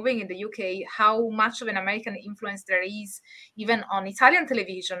realized by moving in the UK how much of an American influence there is even on Italian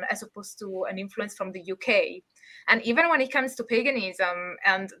television, as opposed to an influence from the UK. And even when it comes to paganism,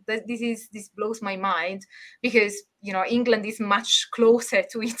 and this blows my mind, because England is much closer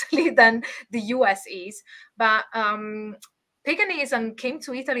to Italy than the US is, but paganism came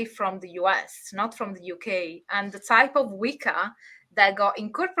to Italy from the US, not from the UK. And the type of Wicca that got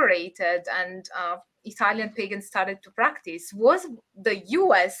incorporated and Italian pagans started to practice was the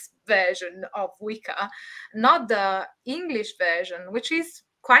US version of Wicca, not the English version, which is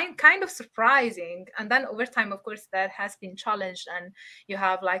kind of surprising. And then over time, of course, that has been challenged, and you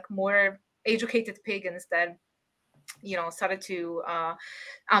have like more educated pagans that started to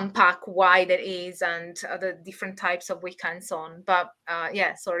unpack why that is and the different types of Wicca and so on. But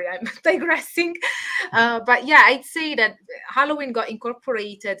yeah, sorry, I'm digressing. But yeah, I'd say that Halloween got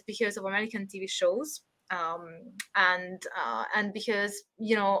incorporated because of American TV shows. And because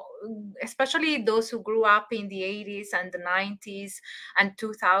especially those who grew up in the 80s and the 90s and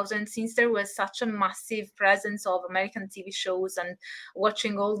 2000s, since there was such a massive presence of American TV shows and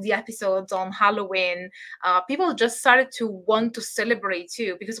watching all the episodes on Halloween, people just started to want to celebrate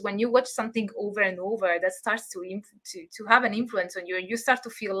too, because when you watch something over and over, that starts to have an influence on you, and you start to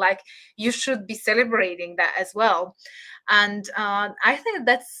feel like you should be celebrating that as well. And I think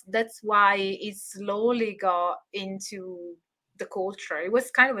that's why it slowly got into the culture. It was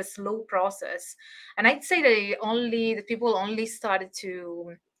kind of a slow process, and I'd say that the people only started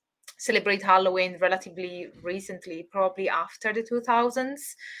to celebrate Halloween relatively recently, probably after the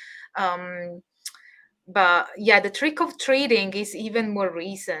 2000s. But yeah, the trick of treating is even more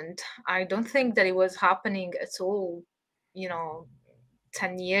recent. I don't think that it was happening at all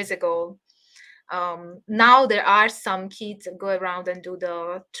 10 years ago. Now there are some kids that go around and do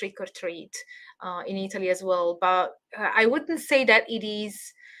the trick or treat in Italy as well, but I wouldn't say that it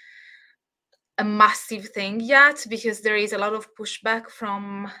is a massive thing yet, because there is a lot of pushback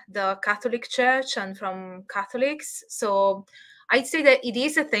from the Catholic Church and from Catholics. So I'd say that it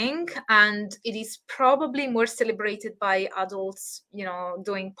is a thing, and it is probably more celebrated by adults,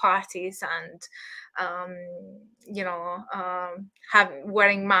 doing parties and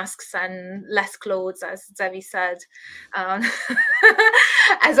wearing masks and less clothes, as Zevi said,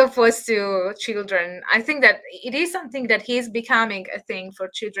 as opposed to children. I think that it is something that is becoming a thing for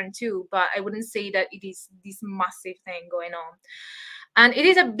children too, but I wouldn't say that it is this massive thing going on. And it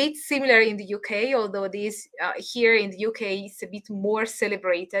is a bit similar in the UK, although this here in the UK is a bit more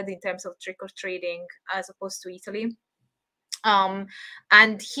celebrated in terms of trick-or-treating as opposed to Italy.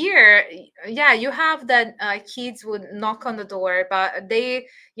 And here, yeah, you have that kids would knock on the door, but they,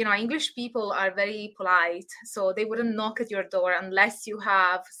 English people are very polite, so they wouldn't knock at your door unless you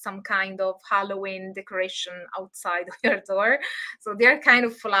have some kind of Halloween decoration outside of your door. So they're kind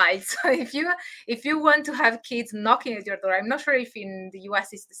of polite. So if you want to have kids knocking at your door, I'm not sure if in the US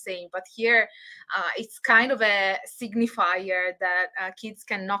it's the same, but here it's kind of a signifier that kids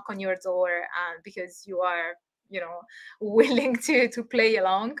can knock on your door because you are willing to play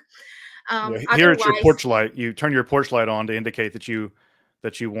along. Here it's your porch light. You turn your porch light on to indicate that you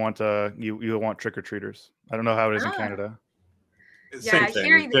want you want trick-or-treaters. I don't know how it is in Canada. Yeah,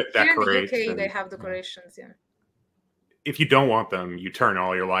 here in the UK they have decorations. Yeah. If you don't want them, you turn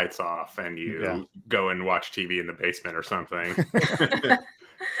all your lights off and you go and watch TV in the basement or something.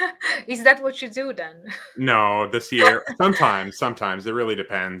 Is that what you do then? No, this year, sometimes it really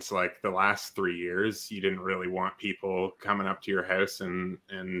depends. Like the last 3 years, you didn't really want people coming up to your house and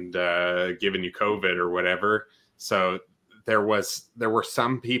giving you COVID or whatever. So there were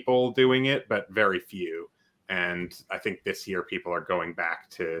some people doing it, but very few. And I think this year people are going back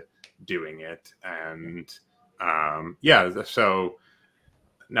to doing it. And so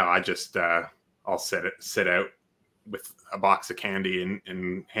no, I just I'll sit out with a box of candy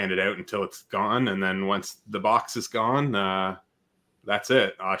and hand it out until it's gone, and then once the box is gone, that's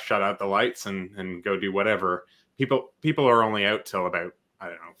it. I'll shut out the lights and go do whatever. People are only out till about, I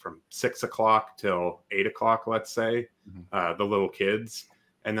don't know, from 6 o'clock till 8 o'clock, let's say, the little kids,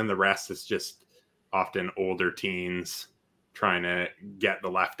 and then the rest is just often older teens trying to get the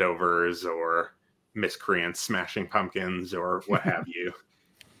leftovers or miscreants smashing pumpkins or what have you.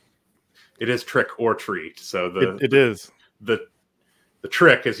 It is trick or treat. So it is. The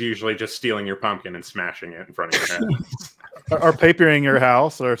trick is usually just stealing your pumpkin and smashing it in front of your head. Or papering your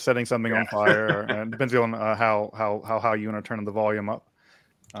house or setting something on fire. And depends on how you want to turn the volume up.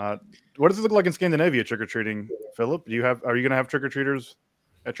 What does it look like in Scandinavia trick-or-treating, Philip? Are you going to have trick-or-treaters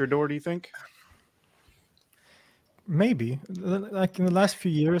at your door, do you think? Maybe. Like in the last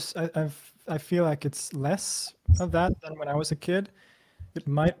few years, I feel like it's less of that than when I was a kid. It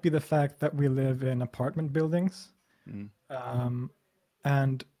might be the fact that we live in apartment buildings.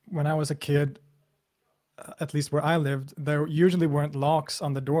 And when I was a kid, at least where I lived, there usually weren't locks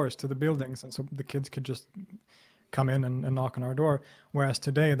on the doors to the buildings. And so the kids could just come in and knock on our door. Whereas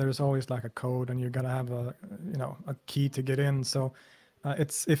today there's always like a code and you got to have a key to get in. So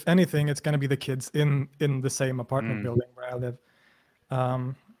it's, if anything, it's going to be the kids in the same apartment building where I live.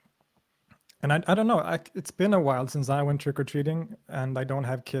 And I don't know. It's been a while since I went trick or treating, and I don't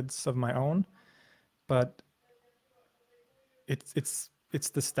have kids of my own, but it's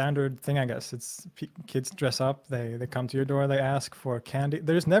the standard thing, I guess. It's kids dress up, they come to your door, they ask for candy.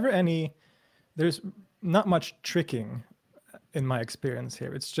 There's not much tricking in my experience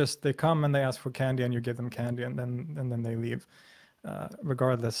here. It's just they come and they ask for candy, and you give them candy, and then they leave.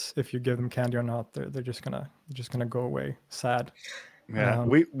 Regardless if you give them candy or not, they're just gonna go away sad. Yeah,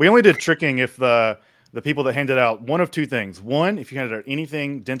 we only did tricking if the people that handed out one of two things. One, if you handed out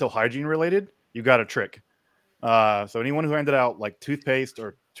anything dental hygiene related, you got a trick. So anyone who handed out like toothpaste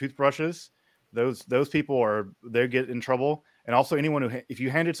or toothbrushes, those people they get in trouble. And also anyone who, if you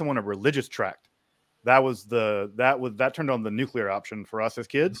handed someone a religious tract, that turned on the nuclear option for us as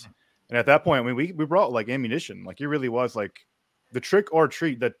kids. And at that point, I mean, we brought like ammunition. Like it really was like the trick or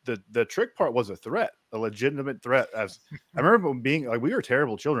treat. The trick part was a threat, a legitimate threat. As I remember being like, we were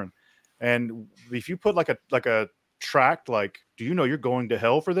terrible children, and if you put like a tract, like, do you know you're going to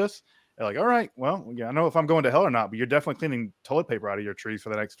hell for this? They're like, all right, well, yeah, I know if I'm going to hell or not, but you're definitely cleaning toilet paper out of your trees for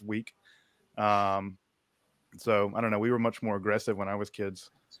the next week. So I don't know. We were much more aggressive when I was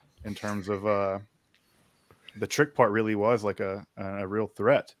kids in terms of the trick part. Really was like a real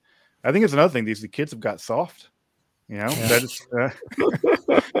threat. I think it's another thing. The kids have got soft. You know, it's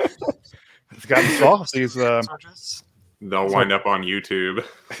gotten soft. These they'll wind up on YouTube.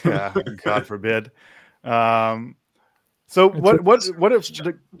 Yeah, God forbid. So what if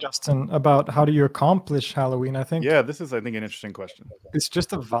Justin, about how do you accomplish Halloween? I think this is an interesting question. It's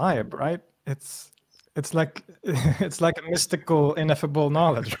just a vibe, right? It's like a mystical, ineffable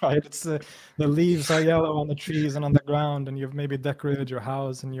knowledge, right? It's the leaves are yellow on the trees and on the ground, and you've maybe decorated your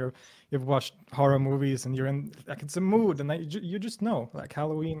house, and you've watched horror movies, and you're in like it's a mood, and you just know like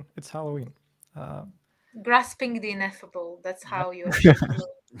Halloween. It's Halloween. Grasping the ineffable. That's how you.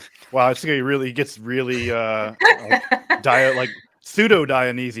 Wow, it's he gets really like pseudo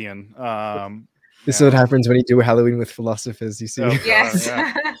Dionysian. This is what happens when you do Halloween with philosophers. You see. Yes.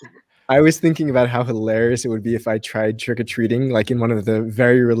 I was thinking about how hilarious it would be if I tried trick-or-treating, like in one of the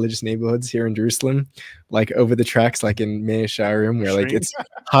very religious neighborhoods here in Jerusalem, like over the tracks, like in Mea Shearim, where like it's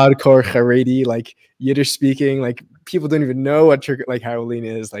hardcore Haredi, like Yiddish speaking, like people don't even know what like Halloween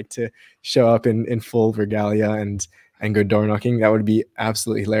is, like to show up in full regalia and go door knocking. That would be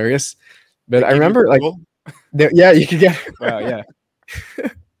absolutely hilarious. But I remember like, you could get, wow, yeah.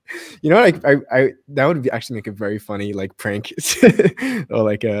 You know, like I that would actually make a very funny like prank or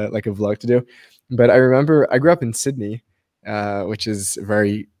like a vlog to do. But I remember I grew up in Sydney, which is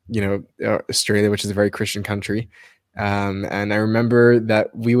very, Australia, which is a very Christian country. And I remember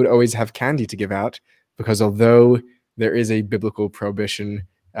that we would always have candy to give out because although there is a biblical prohibition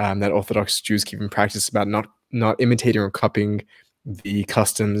that Orthodox Jews keep in practice about not imitating or copying the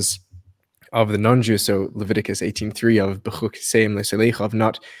customs of the non-Jews, so Leviticus 18:3 of B'chuk Seim Le'Seleich, of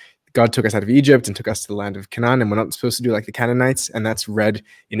not, God took us out of Egypt and took us to the land of Canaan, and we're not supposed to do like the Canaanites, and that's read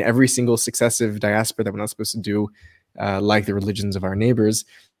in every single successive diaspora that we're not supposed to do like the religions of our neighbors.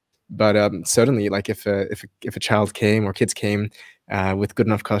 But certainly, like if a child came or kids came with good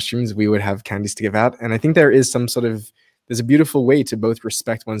enough costumes, we would have candies to give out. And I think there's a beautiful way to both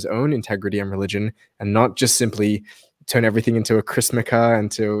respect one's own integrity and religion and not just simply turn everything into a Christmaka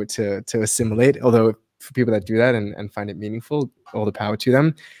and to assimilate. Although for people that do that and find it meaningful, all the power to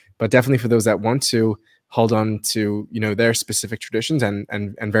them. But definitely for those that want to hold on to their specific traditions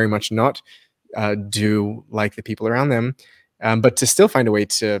and very much not do like the people around them, but to still find a way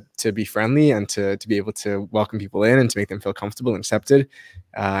to be friendly and to be able to welcome people in and to make them feel comfortable and accepted.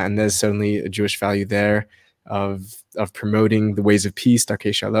 And there's certainly a Jewish value there of promoting the ways of peace,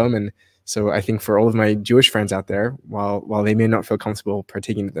 Darkei Shalom. And so I think for all of my Jewish friends out there, while they may not feel comfortable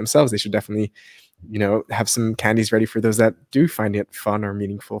partaking it themselves, they should definitely have some candies ready for those that do find it fun or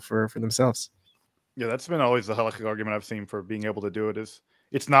meaningful for themselves. Yeah, that's been always the halakhic argument I've seen for being able to do it is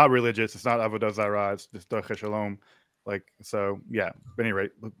it's not religious, it's not avodah zarah, it's just darkei shalom. Like, so yeah, at any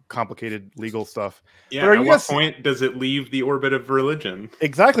rate, complicated legal stuff. Yeah, at what point does it leave the orbit of religion?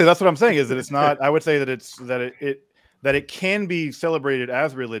 Exactly, that's what I'm saying, is that it's not, I would say that it can be celebrated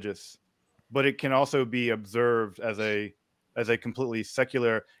as religious, but it can also be observed as a completely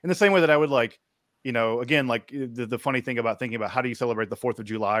secular, in the same way that I would like, again, like the funny thing about thinking about how do you celebrate the 4th of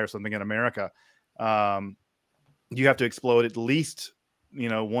July or something in America, you have to explode at least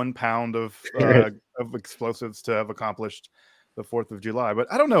 1 pound of explosives to have accomplished the 4th of July.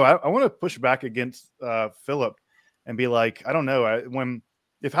 But I don't know. I want to push back against Philip and be like, I don't know.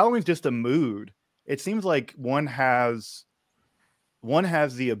 If Halloween's just a mood, it seems like one has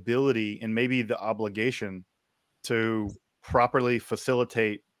the ability and maybe the obligation to properly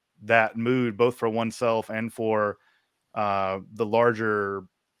facilitate that mood, both for oneself and for the larger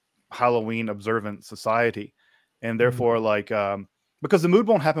Halloween observant society. And therefore, like, because the mood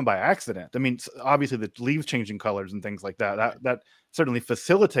won't happen by accident. I mean, obviously the leaves changing colors and things like that certainly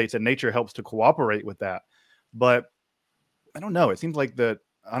facilitates, and nature helps to cooperate with that. But I don't know. It seems like that,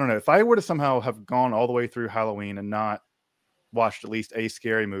 I don't know, if I were to somehow have gone all the way through Halloween and not watched at least a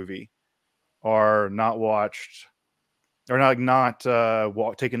scary movie, or not watched, or not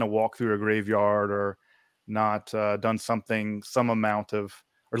taken a walk through a graveyard, or not done something, some amount of,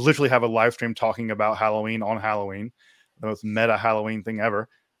 or literally have a live stream talking about Halloween on Halloween, the most meta Halloween thing ever.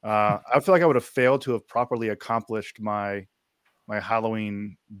 I feel like I would have failed to have properly accomplished my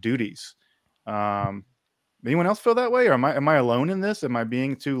Halloween duties. Anyone else feel that way, or am I alone in this? Am I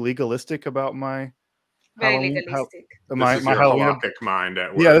being too legalistic about my Very Halloween? legalistic. My This is your Halloween. halakhic mind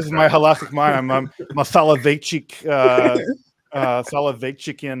at work. Yeah, this is my halakhic mind. I'm my Salavechik,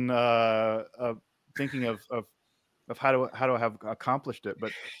 thinking of how to have accomplished it.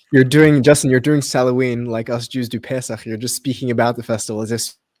 But You're doing, Justin, you're doing Halloween like us Jews do Pesach. You're just speaking about the festival as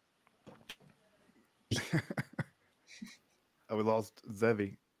if. we lost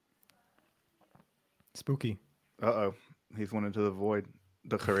Zevi. Spooky. Uh-oh. He's went into the void.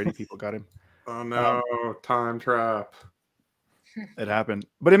 The Haredi people got him. Oh no, time trap. It happened.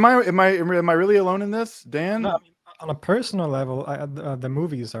 But am I really alone in this, Dan? No, I mean, on a personal level, the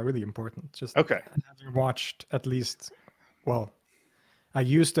movies are really important. Just Okay. having watched at least, well, I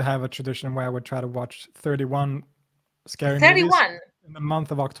used to have a tradition where I would try to watch 31 scary movies 31. in the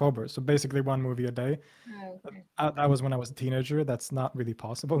month of October. So basically one movie a day. Oh, okay. That was when I was a teenager. That's not really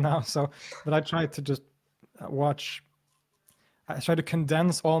possible now. So, but I tried to just watch. I try to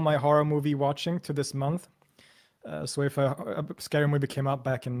condense all my horror movie watching to this month. So if a scary movie came out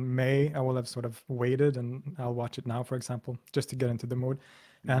back in May, I will have sort of waited and I'll watch it now, for example, just to get into the mood.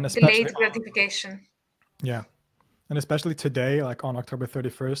 And especially Delayed gratification. yeah, and especially today, like on October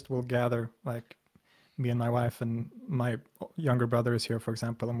 31st, we'll gather, like me and my wife and my younger brother is here, for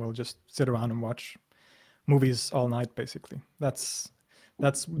example, and we'll just sit around and watch movies all night. Basically, that's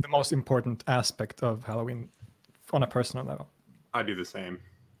the most important aspect of Halloween on a personal level. I do the same,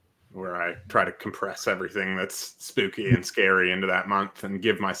 where I try to compress everything that's spooky and scary into that month and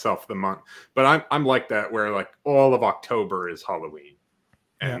give myself the month. But I'm like that, where like all of October is Halloween,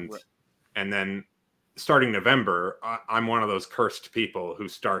 and then starting November, I'm one of those cursed people who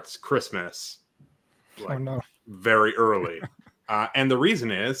starts Christmas like very early. And the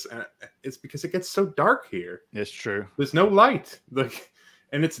reason is it's because it gets so dark here. It's true. There's no light,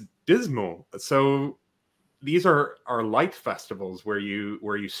 and it's dismal. So these are light festivals where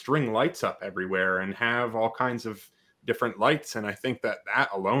you string lights up everywhere and have all kinds of different lights. And I think that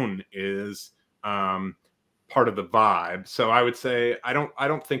alone is part of the vibe. So I would say I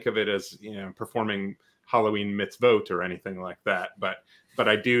don't think of it as, performing Halloween mitzvot or anything like that. But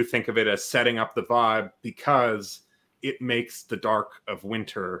I do think of it as setting up the vibe, because it makes the dark of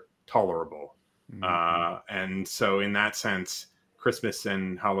winter tolerable. Mm-hmm. And so in that sense, Christmas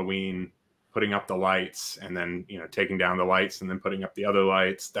and Halloween, putting up the lights and then, taking down the lights and then putting up the other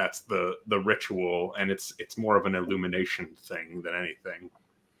lights, that's the ritual. And it's more of an illumination thing than anything.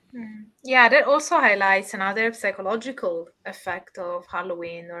 Yeah, that also highlights another psychological effect of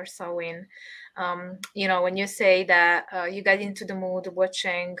Halloween or Samhain. When you say that you get into the mood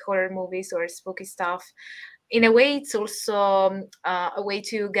watching horror movies or spooky stuff, in a way, it's also a way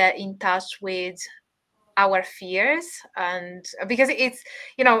to get in touch with our fears. And because it's,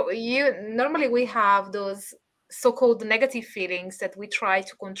 normally we have those so-called negative feelings that we try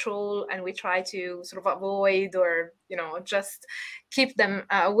to control and we try to sort of avoid or just keep them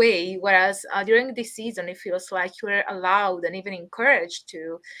away, whereas during this season it feels like you're allowed and even encouraged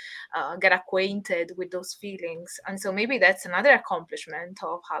to get acquainted with those feelings. And so maybe that's another accomplishment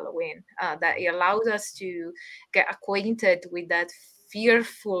of Halloween, that it allows us to get acquainted with that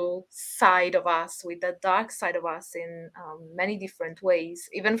fearful side of us, with the dark side of us in many different ways.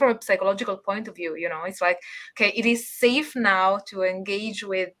 Even from a psychological point of view, it's like, okay, it is safe now to engage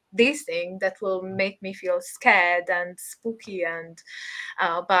with this thing that will make me feel scared and spooky, and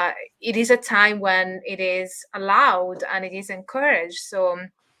but it is a time when it is allowed and it is encouraged, so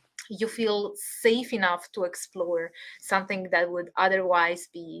you feel safe enough to explore something that would otherwise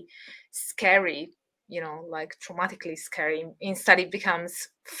be scary, like traumatically scary. Instead, it becomes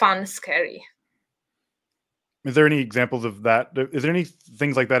fun scary. Is there any examples of that? Is there any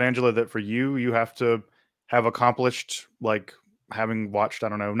things like that, Angela, that for you have to have accomplished, like having watched, I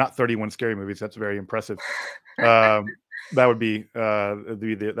don't know, not 31 scary movies? That's very impressive. That would be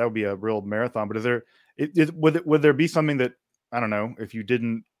a real marathon. But is there would there be something that, I don't know, if you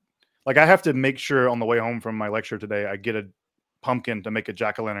didn't, like, I have to make sure on the way home from my lecture today I get a pumpkin to make a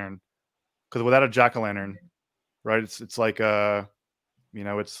jack-o'-lantern, because without a jack-o'-lantern, right, it's like you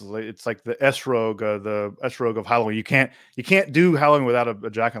know, it's like the esrog of Halloween. You can't do Halloween without a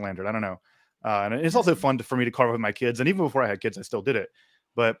jack-o'-lantern. I don't know, and it's also fun for me to carve with my kids. And even before I had kids, I still did it.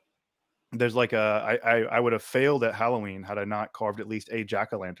 But there's like I would have failed at Halloween had I not carved at least a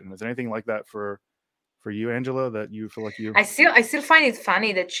jack-o'-lantern. Is there anything like that for you, Angela, that you feel like you? I still find it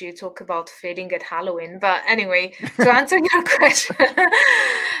funny that you talk about failing at Halloween. But anyway, to answer your question,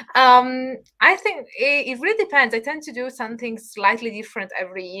 I think it really depends. I tend to do something slightly different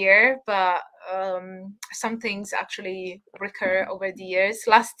every year, but some things actually recur over the years.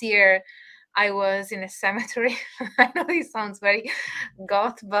 Last year, I was in a cemetery. I know it sounds very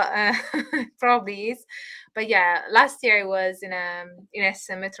goth, but it probably is. But yeah, last year I was in a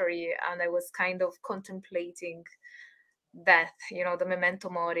cemetery, and I was kind of contemplating death, you know, the memento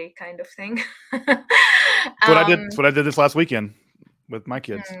mori kind of thing. That's what I did. That's what I did this last weekend with my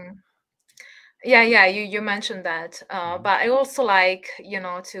kids. Yeah, you mentioned that, but I also like, you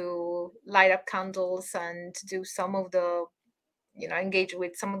know, to light up candles and do some of the, you know, engage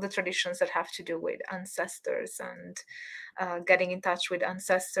with some of the traditions that have to do with ancestors and getting in touch with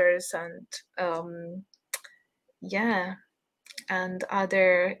ancestors and yeah, and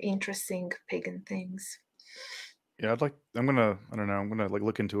other interesting pagan things. Yeah, I'm gonna like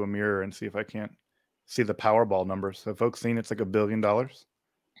look into a mirror and see if I can't see the Powerball numbers. Have folks seen it's like $1 billion?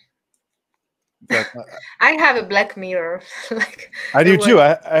 I have a black mirror. Like I do too.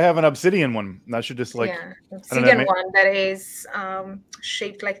 I have an obsidian one. I should just like, yeah, obsidian one that is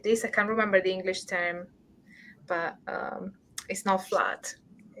shaped like this. I can't remember the English term, but it's not flat.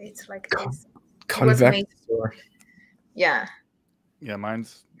 It's like this. Convex. Yeah. Yeah,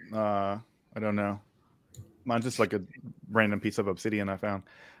 mine's I don't know. Mine's just like a random piece of obsidian I found.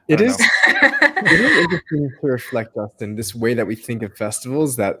 It is interesting to reflect, Dustin, this way that we think of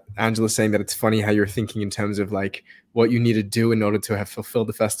festivals, that Angela's saying that it's funny how you're thinking in terms of like what you need to do in order to have fulfilled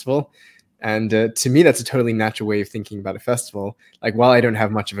the festival. And to me, that's a totally natural way of thinking about a festival. Like, while I don't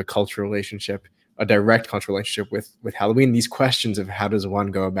have much of a cultural relationship, a direct cultural relationship with Halloween, these questions of how does one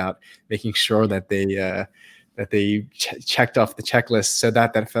go about making sure that they checked off the checklist so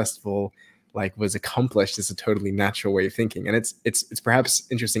that that festival like was accomplished is a totally natural way of thinking. And it's perhaps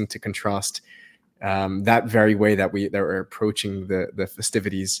interesting to contrast that very way that we're approaching the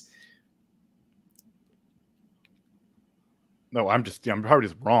festivities. No, I'm probably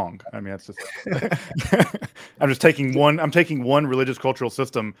just wrong. I mean, it's just I'm taking one religious cultural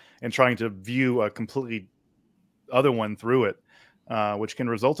system and trying to view a completely other one through it, which can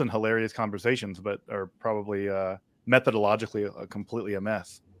result in hilarious conversations, but are probably methodologically completely a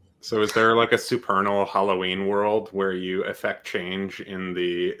mess. So is there like a supernal Halloween world where you affect change in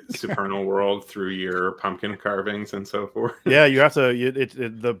the supernal world through your pumpkin carvings and so forth? Yeah, you have to.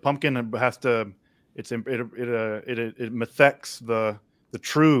 The pumpkin has to. It methects the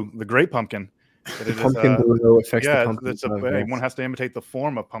great pumpkin. That it pumpkin below affects the pumpkin. One has to imitate the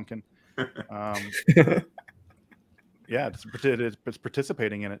form of pumpkin. Yeah, it's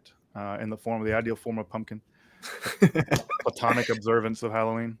participating in it in the ideal form of pumpkin. Platonic observance of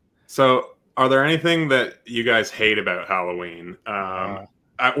Halloween. So, are there anything that you guys hate about Halloween?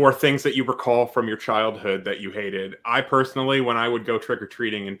 Or things that you recall from your childhood that you hated? I personally, when I would go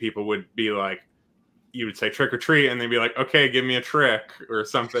trick-or-treating and people would be like, you would say trick or treat, and they'd be like, okay, give me a trick or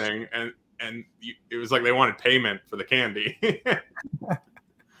something. It was like they wanted payment for the candy.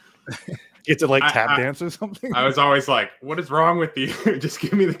 Get to like tap dance or something? I was always like, what is wrong with you? Just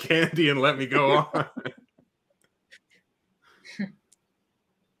give me the candy and let me go on.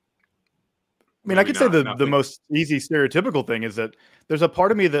 I mean, I could say the most easy stereotypical thing is that there's a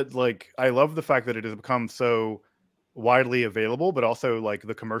part of me that, like, I love the fact that it has become so widely available, but also like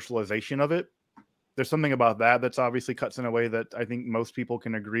the commercialization of it. There's something about that that's obviously cuts in a way that I think most people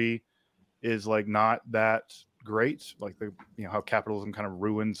can agree is like not that great. Like how capitalism kind of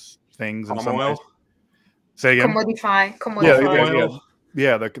ruins things in some ways. Say again. Commodify.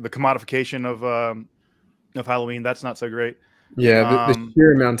 Yeah. The commodification of Halloween, that's not so great. Yeah, the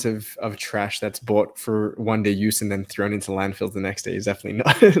sheer amount of trash that's bought for one day use and then thrown into landfills the next day is definitely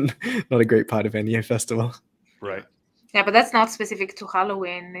not a great part of any festival. Right. Yeah, but that's not specific to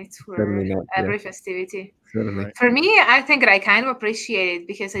Halloween. It's for every festivity. Right. For me, I think that I kind of appreciate it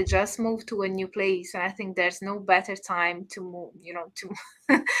because I just moved to a new place, and I think there's no better time to move,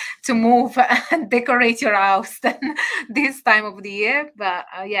 to move and decorate your house than this time of the year. But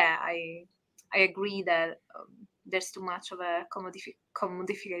yeah, I agree that there's too much of a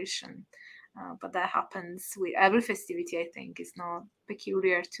commodification but that happens with every festivity. I think it's not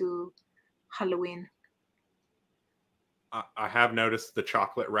peculiar to Halloween. I have noticed the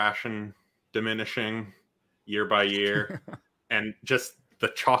chocolate ration diminishing year by year, and just the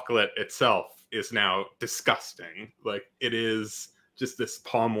chocolate itself is now disgusting. Like, it is just this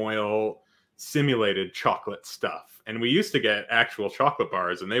palm oil simulated chocolate stuff. And we used to get actual chocolate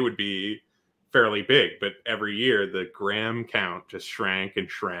bars, and they would be fairly big, but every year the gram count just shrank and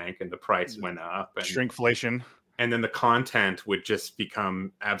shrank, and the price went up. And Shrinkflation. And then the content would just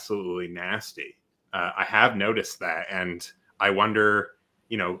become absolutely nasty. I have noticed that, and I wonder,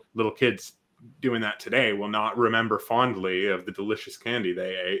 little kids doing that today will not remember fondly of the delicious candy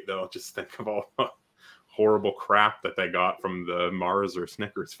they ate. They'll just think of all the horrible crap that they got from the Mars or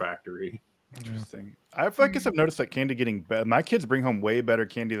Snickers factory. Interesting. I guess I've noticed that candy getting better. My kids bring home way better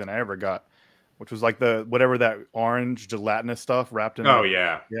candy than I ever got, which was like whatever that orange gelatinous stuff wrapped in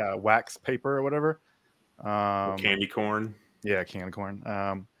wax paper or whatever. Candy corn. Yeah, candy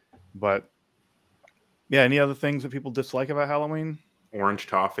corn. But yeah, any other things that people dislike about Halloween? Orange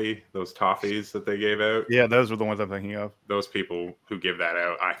toffee, those toffees that they gave out. Yeah, those were the ones I'm thinking of. Those people who give that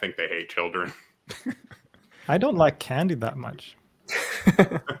out, I think they hate children. I don't like candy that much.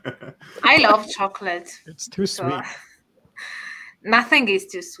 I love chocolate. It's too sweet. Nothing is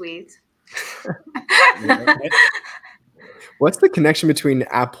too sweet. What's the connection between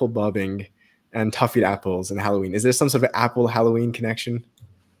apple bobbing and toffee apples and Halloween? Is there some sort of apple Halloween connection?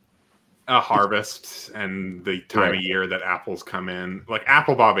 A harvest and the time of year that apples come in. Like,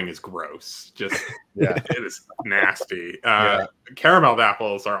 apple bobbing is gross. Just it is nasty. Carameled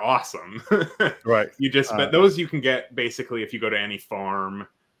apples are awesome. Right. But those you can get basically if you go to any farm.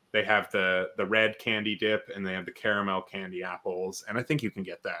 They have the red candy dip and they have the caramel candy apples, and I think you can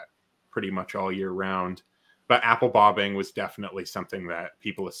get that pretty much all year round. But apple bobbing was definitely something that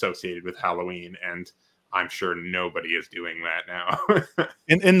people associated with Halloween, and I'm sure nobody is doing that now.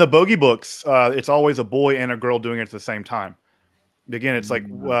 in the bogey books, it's always a boy and a girl doing it at the same time. Again, it's like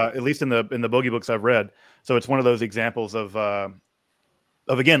at least in the bogey books I've read. So it's one of those examples of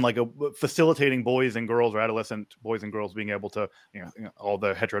again, like facilitating boys and girls, or adolescent boys and girls being able to, all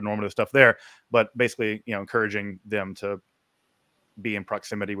the heteronormative stuff there, but basically, encouraging them to be in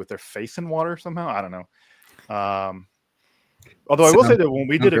proximity with their face in water somehow. I don't know. Although I will say that when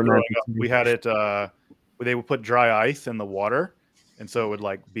we did it growing up, we had it. They would put dry ice in the water, and so it would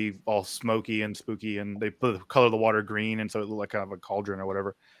like be all smoky and spooky, and they color the water green, and so it looked like kind of a cauldron or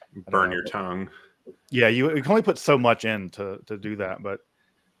whatever. Burn your tongue. Yeah, you can only put so much in to do that, but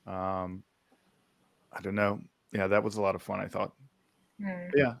I don't know. Yeah, that was a lot of fun, I thought.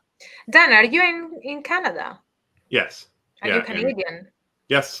 Yeah. Dan, are you in Canada? Yes. Are you Canadian?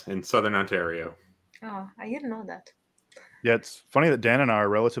 Yes, in Southern Ontario. Oh, I didn't know that. Yeah, it's funny that Dan and I are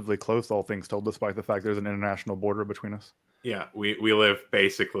relatively close, all things told, despite the fact there's an international border between us. Yeah, we live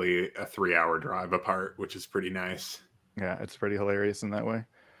basically a 3-hour drive apart, which is pretty nice. Yeah, it's pretty hilarious in that way,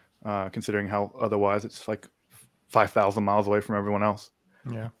 considering how otherwise it's like 5,000 miles away from everyone else.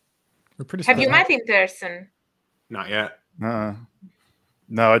 Yeah. We're pretty. Have you met in person? Not yet.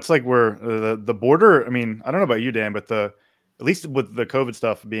 No, it's like we're the border. I mean, I don't know about you, Dan, but at least with the COVID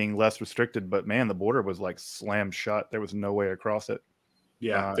stuff being less restricted, but man, the border was like slammed shut. There was no way across it.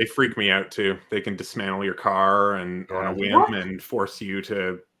 Yeah, they freak me out too. They can dismantle your car and on a whim and force you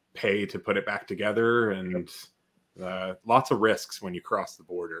to pay to put it back together, and lots of risks when you cross the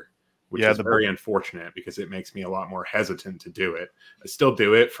border, which is very unfortunate because it makes me a lot more hesitant to do it. I still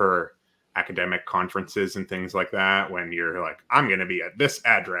do it for academic conferences and things like that, when you're like, I'm going to be at this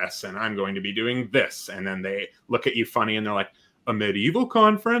address and I'm going to be doing this, and then they look at you funny and they're like, a medieval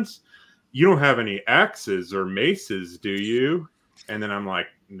conference? You don't have any axes or maces, do you? And then I'm like,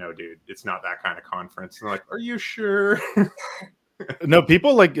 no, dude, it's not that kind of conference. And they're like, are you sure? No,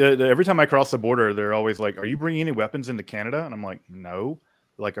 people like every time I cross the border, they're always like, are you bringing any weapons into Canada? And I'm like, no.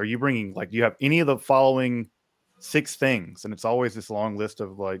 Like, are you bringing, like, do you have any of the following 6 things? And it's always this long list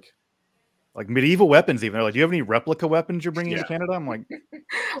of like medieval weapons. Even they're like, do you have any replica weapons you're bringing to Canada? I'm like,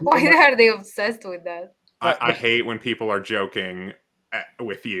 why are they obsessed with that? I hate when people are joking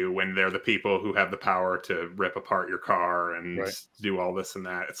with you when they're the people who have the power to rip apart your car and do all this and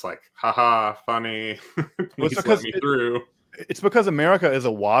that. It's like, haha, funny. Please let me through. It's because America is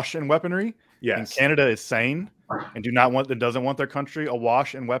awash in weaponry. Yes. And Canada is sane and doesn't want their country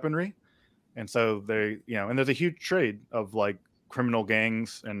awash in weaponry. And so they, and there's a huge trade of like criminal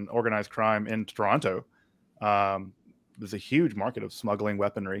gangs and organized crime in Toronto. There's a huge market of smuggling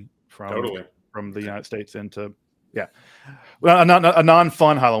weaponry from the United States into, well, a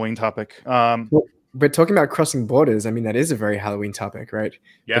non-fun Halloween topic. But talking about crossing borders, I mean, that is a very Halloween topic, right?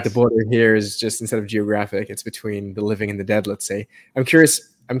 Yes. But the border here is just, instead of geographic, it's between the living and the dead, let's say. I'm curious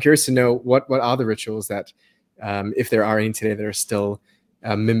to know what are the rituals that, if there are any today, that are still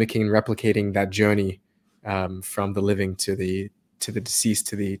mimicking and replicating that journey from the living to the deceased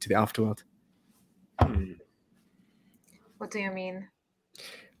to the afterworld. What do you mean?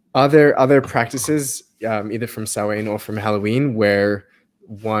 Are there other practices, either from Samhain or from Halloween, where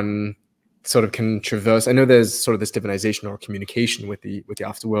one sort of can traverse? I know there's sort of this divinization or communication with the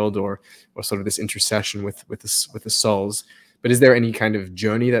afterworld, or sort of this intercession with the souls. But is there any kind of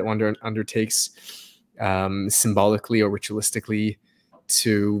journey that one undertakes symbolically or ritualistically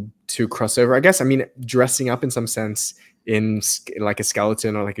to cross over? I guess, I mean, dressing up in some sense in like a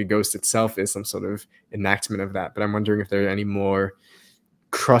skeleton or like a ghost itself is some sort of enactment of that. But I'm wondering if there are any more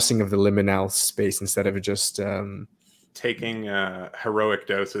crossing of the liminal space instead of just taking heroic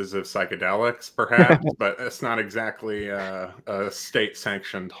doses of psychedelics, perhaps, but it's not exactly a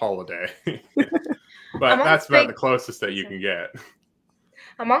state-sanctioned holiday. But that's about the closest that you can get.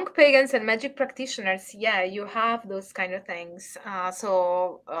 Among pagans and magic practitioners, yeah, you have those kind of things.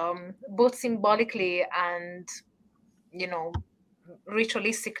 So both symbolically and, you know,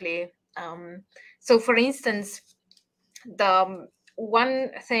 ritualistically. So, for instance, the one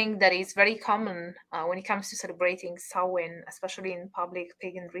thing that is very common when it comes to celebrating Samhain, especially in public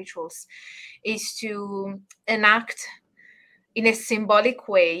pagan rituals, is to enact in a symbolic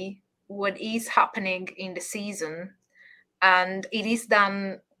way what is happening in the season. And it is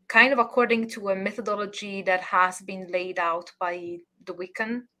done kind of according to a methodology that has been laid out by the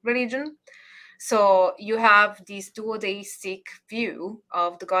Wiccan religion. So you have this duodeistic view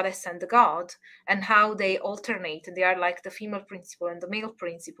of the goddess and the god, and how they alternate. They are like the female principle and the male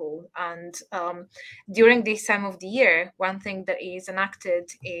principle. And during this time of the year, one thing that is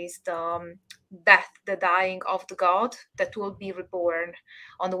enacted is the death, the dying of the god that will be reborn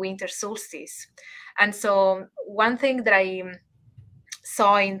on the winter solstice. And so one thing that I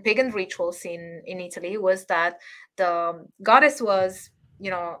saw in pagan rituals in Italy was that the goddess was,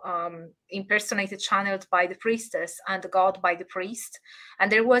 impersonated, channeled by the priestess, and the god by the priest.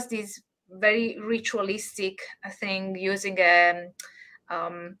 And there was this very ritualistic thing using a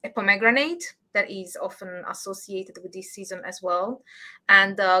pomegranate that is often associated with this season as well.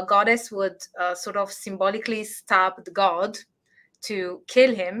 And the goddess would sort of symbolically stab the god to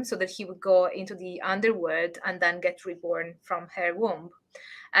kill him so that he would go into the underworld and then get reborn from her womb.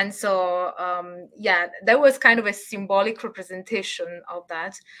 And so, that was kind of a symbolic representation of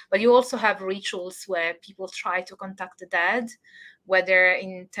that. But you also have rituals where people try to contact the dead, whether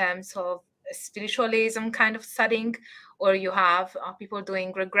in terms of spiritualism kind of setting, or you have people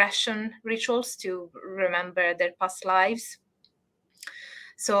doing regression rituals to remember their past lives.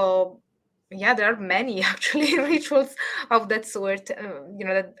 So, yeah, there are many actually rituals of that sort,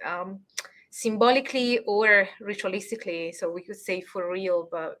 symbolically or ritualistically. So we could say for real,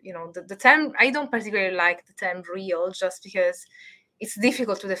 but the term, I don't particularly like the term real, just because it's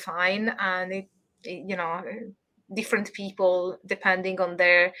difficult to define, and different people, depending on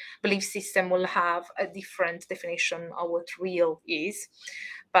their belief system, will have a different definition of what real is.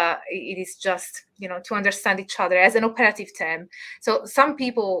 But it is just, to understand each other as an operative term. So some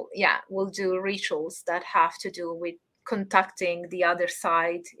people, will do rituals that have to do with contacting the other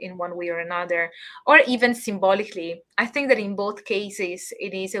side in one way or another, or even symbolically. I think that in both cases,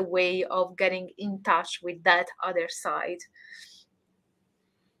 it is a way of getting in touch with that other side.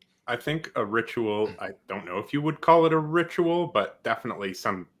 I think a ritual, I don't know if you would call it a ritual, but definitely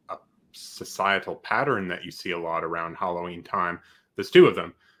some societal pattern that you see a lot around Halloween time. There's two of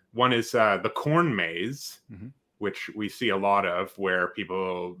them. One is the corn maze, which we see a lot of, where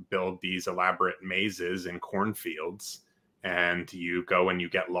people build these elaborate mazes in cornfields, and you go and you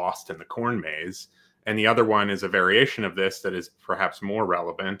get lost in the corn maze. And the other one is a variation of this that is perhaps more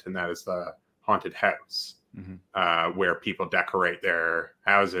relevant, and that is the haunted house, where people decorate their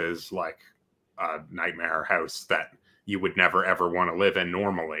houses like a nightmare house that you would never, ever want to live in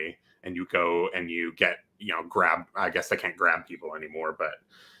normally. And you go and you get, grab, I guess they can't grab people anymore, but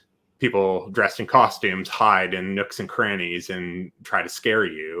people dressed in costumes hide in nooks and crannies and try to scare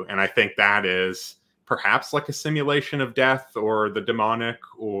you. And I think that is perhaps like a simulation of death or the demonic,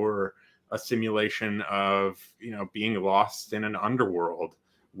 or a simulation of, being lost in an underworld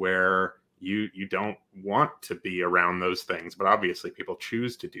where you don't want to be around those things, but obviously people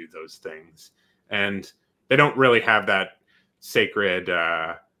choose to do those things. And they don't really have that sacred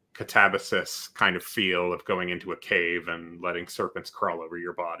catabasis kind of feel of going into a cave and letting serpents crawl over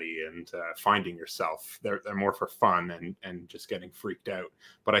your body and finding yourself. They're more for fun and just getting freaked out.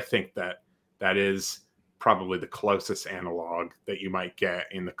 But I think that that is probably the closest analog that you might get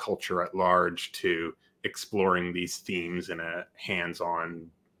in the culture at large to exploring these themes in a hands-on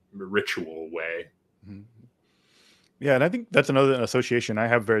ritual way. Mm-hmm. Yeah, and I think that's another association I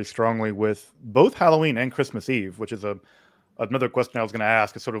have very strongly with both Halloween and Christmas Eve, which is another question I was going to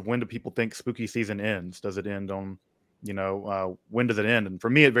ask is sort of when do people think spooky season ends? Does it end on, when does it end? And for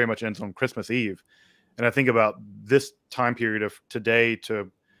me, it very much ends on Christmas Eve. And I think about this time period of today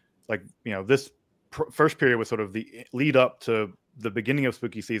to this first period was sort of the lead up to the beginning of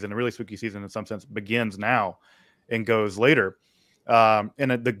spooky season. And really spooky season in some sense begins now and goes later. And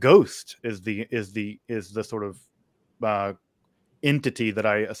the ghost is the sort of entity that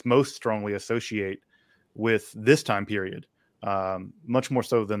I most strongly associate with this time period, much more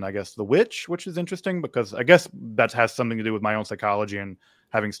so than I guess the witch, which is interesting because I guess that has something to do with my own psychology and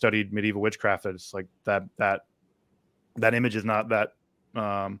having studied medieval witchcraft. It's like that image is not that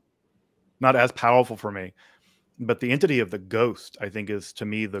not as powerful for me, but the entity of the ghost I think is to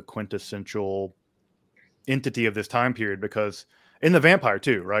me the quintessential entity of this time period, because in the vampire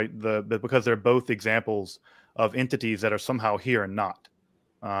too, right? Because they're both examples of entities that are somehow here and not.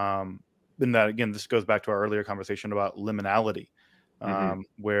 And that again, this goes back to our earlier conversation about liminality,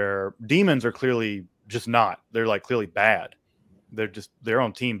 where demons are clearly just not. They're like clearly bad. They're just their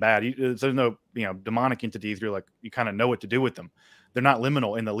own team bad. There's no demonic entities. You're like you kind of know what to do with them. They're not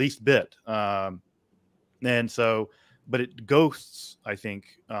liminal in the least bit. And so, but ghosts, I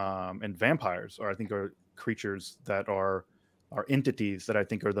think, and vampires are creatures that are entities that I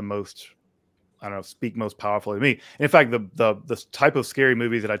think are the most, speak most powerfully to me. And in fact, the type of scary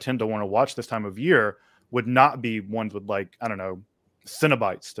movies that I tend to want to watch this time of year would not be ones with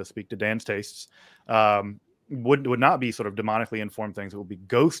Cenobites, to speak to Dan's tastes, would not be sort of demonically informed things. It would be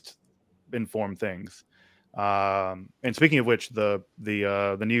ghost informed things. And speaking of which, the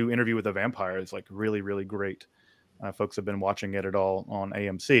new Interview with the Vampire is like really, really great. Folks have been watching it at all on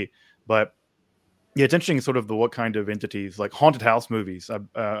AMC, but yeah, it's interesting sort of what kind of entities, like haunted house movies.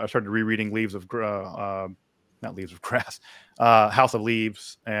 I started rereading not Leaves of Grass, House of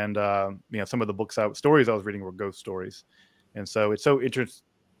Leaves. And, some of the stories I was reading were ghost stories. And so it's so interesting.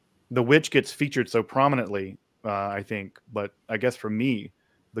 The witch gets featured so prominently, I think, but I guess for me,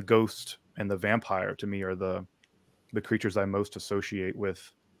 the ghost and the vampire to me are the creatures I most associate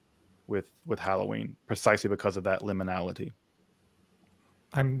with Halloween, precisely because of that liminality.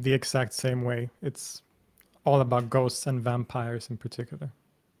 I'm the exact same way. It's all about ghosts and vampires in particular.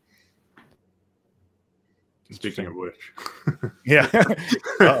 Speaking of which, yeah.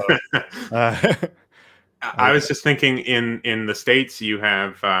 I was just thinking in the States you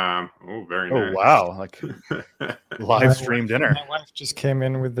have very nice. Oh wow, like live stream dinner. My wife just came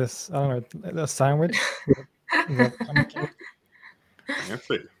in with this, I don't know, a sandwich. That's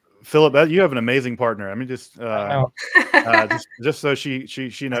it. Philip, you have an amazing partner. I mean, just so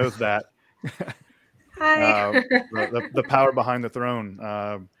she knows that. Hi. The power behind the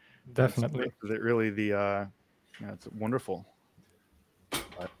throne. Definitely. Really it's wonderful.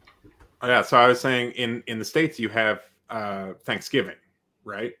 Yeah, so I was saying in the States you have Thanksgiving,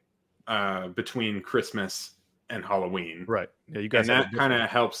 right? Between Christmas and Halloween. Right. Yeah, you guys. And that kind of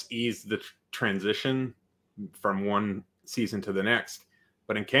helps ease the transition from one season to the next.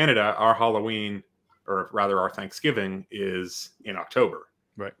 But in Canada, our Halloween, or rather our Thanksgiving, is in October.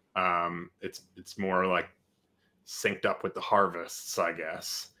 Right. It's more like synced up with the harvests, I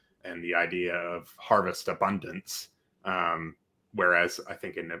guess, and the idea of harvest abundance. Whereas I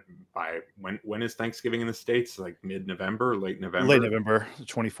think when is Thanksgiving in the States? Like mid-November, late November? Late November,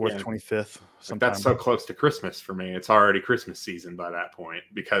 24th, 25th. Like that's so close to Christmas for me. It's already Christmas season by that point,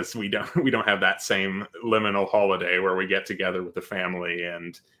 because we don't have that same liminal holiday where we get together with the family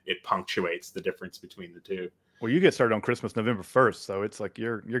and it punctuates the difference between the two. Well, you get started on Christmas November 1st, so it's like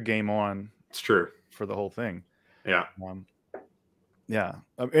you're game on. It's true for the whole thing. Yeah. Yeah.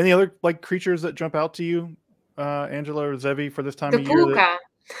 Any other creatures that jump out to you, Angela or Zevi, for this time of year?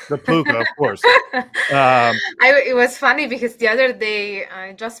 The puka, of course. It was funny because the other day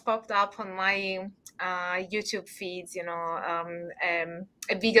I just popped up on my YouTube feeds, a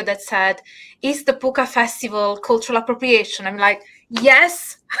video that said, "Is the puka festival cultural appropriation?" I'm like,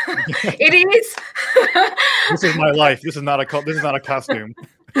 yes, it is. This is my life. This is not a costume.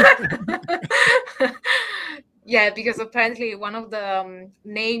 Yeah, because apparently one of the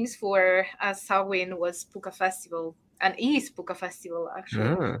names for Samhain was Puka Festival, and is Puka Festival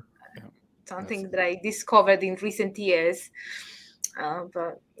actually. Something that I discovered in recent years.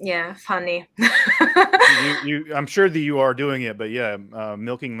 But yeah, funny. I'm sure that you are doing it, but yeah,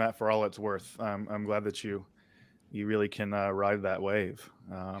 milking that for all it's worth. I'm glad that you really can ride that wave.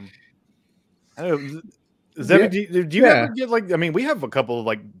 Zevi, do you ever get like? I mean, we have a couple of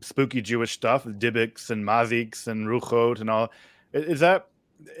like spooky Jewish stuff, Dybbuk's and Maziks and Ruchot and all. Is that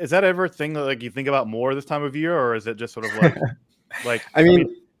ever a thing that like you think about more this time of year, or is it just sort of like? I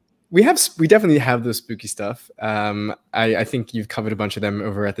mean, we definitely have those spooky stuff. I think you've covered a bunch of them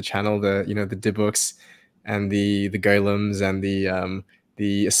over at the channel. The the Dybbuk's and the Golems and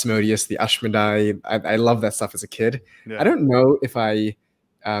the Asmodeus, the Ashmedai. I love that stuff as a kid. Yeah. I don't know if I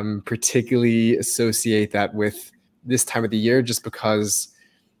particularly associate that with this time of the year, just because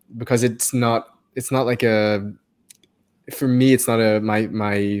it's not like for me, it's not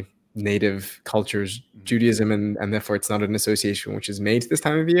my native culture's Judaism, and therefore it's not an association which is made this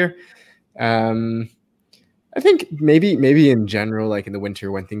time of year. I think maybe in general, like in the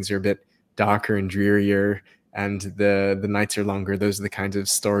winter when things are a bit darker and drearier and the nights are longer, those are the kinds of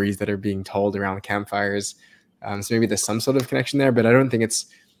stories that are being told around campfires. So maybe there's some sort of connection there, but I don't think it's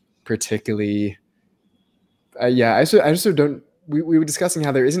particularly. Yeah, I also don't. We were discussing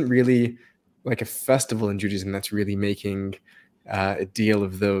how there isn't really like a festival in Judaism that's really making a deal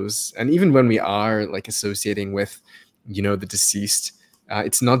of those, and even when we are like associating with, the deceased,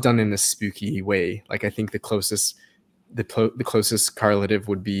 it's not done in a spooky way. Like I think the closest correlative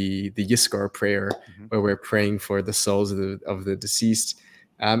would be the Yizkor prayer, where we're praying for the souls of the deceased,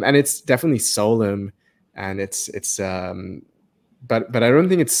 and it's definitely solemn, and it's but I don't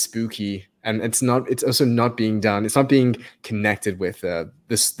think it's spooky, and it's also not being done. It's not being connected with the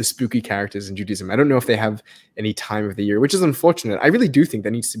spooky characters in Judaism. I don't know if they have any time of the year, which is unfortunate. I really do think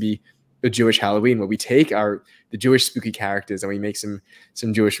there needs to be a Jewish Halloween where we take the Jewish spooky characters and we make some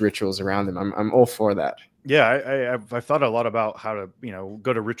Jewish rituals around them. I'm all for that. Yeah, I've thought a lot about how to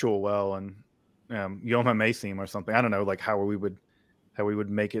go to Ritual Well and Yom HaMesim or something. I don't know, like how we would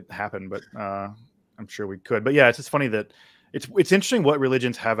make it happen, but I'm sure we could. But yeah, it's just funny that it's interesting what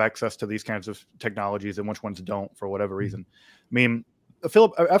religions have access to these kinds of technologies and which ones don't for whatever reason. I mean,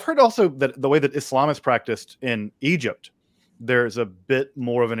 Philip, I've heard also that the way that Islam is practiced in Egypt, there's a bit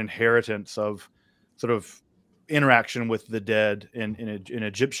more of an inheritance of sort of interaction with the dead in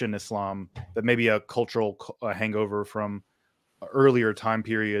Egyptian Islam that may be a cultural hangover from earlier time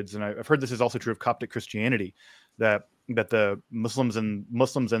periods. And I've heard this is also true of Coptic Christianity, that the Muslims in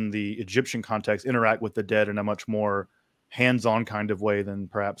the Egyptian context interact with the dead in a much more hands-on kind of way than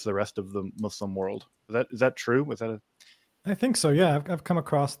perhaps the rest of the Muslim world. Is that true? I think so. Yeah, I've come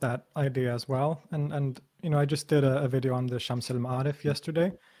across that idea as well. And I just did a video on the Shams al-Ma'arif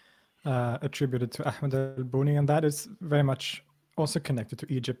yesterday, attributed to Ahmed al-Buni, and that is very much also connected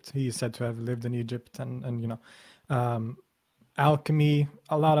to Egypt. He is said to have lived in Egypt, and alchemy,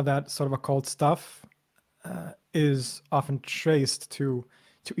 a lot of that sort of occult stuff is often traced to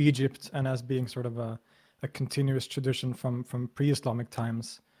Egypt and as being sort of a continuous tradition from pre-Islamic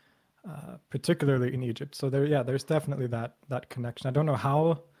times, particularly in Egypt. So there's definitely that connection. I don't know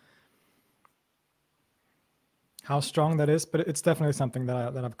how strong that is, but it's definitely something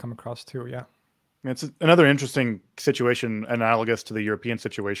that I've come across too. Yeah, it's another interesting situation, analogous to the European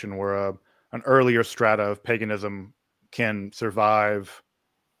situation, where an earlier strata of paganism can survive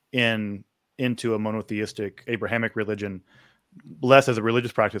into a monotheistic Abrahamic religion, less as a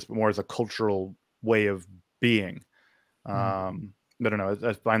religious practice, but more as a cultural way of being. I don't know.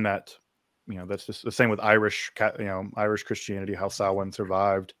 I find that that's just the same with Irish Christianity, how Samhain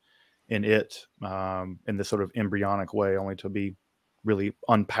survived in this sort of embryonic way, only to be really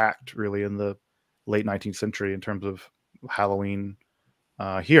unpacked really in the late 19th century in terms of Halloween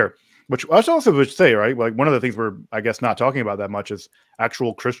here. Which I also would say, right, like one of the things we're, I guess, not talking about that much is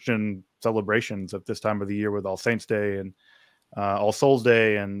actual Christian celebrations of this time of the year, with All Saints Day and All Souls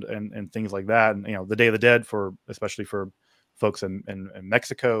Day and things like that, and the Day of the Dead, especially for folks in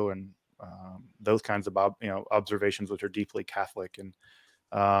Mexico, and those kinds of observations which are deeply Catholic. And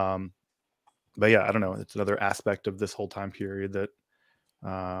but yeah, I don't know. It's another aspect of this whole time period that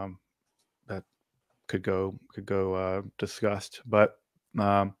that could go discussed. But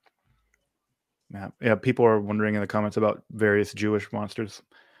yeah, people are wondering in the comments about various Jewish monsters.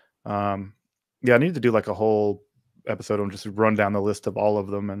 Yeah, I need to do like a whole episode on just run down the list of all of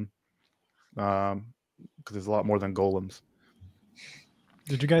them, and because there's a lot more than golems.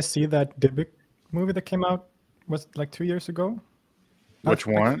 Did you guys see that Dybbuk movie that came out? Was it like 2 years ago? Which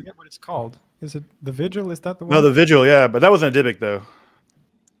one? I forget what it's called. Is it The Vigil? Is that the one? No, The Vigil. Yeah, but that wasn't a Dybbuk though.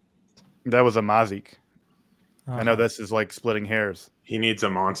 That was a Mazik. I know this is like splitting hairs. He needs a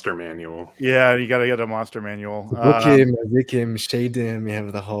monster manual. Yeah, you gotta get a monster manual. Bookim, Mazikim, Shadim, you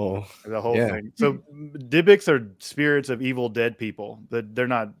have the whole thing. So Dybbuks are spirits of evil dead people. They're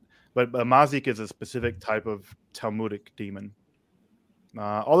not, but a Mazik is a specific type of Talmudic demon.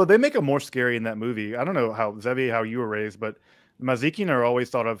 Although they make it more scary in that movie. I don't know how Zevi, how you were raised, but Mazikin are always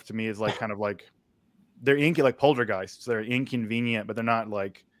thought of to me as like kind of like they're like poltergeists. They're inconvenient, but they're not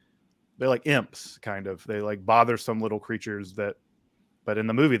like they're like imps kind of. They like bothersome little creatures that, but in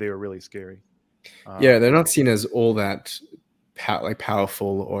the movie they were really scary. Yeah, they're not seen as all that like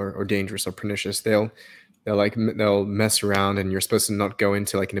powerful or dangerous or pernicious. They'll mess around, and you're supposed to not go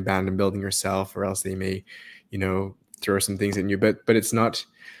into like an abandoned building yourself, or else they may, throw some things at you. But it's not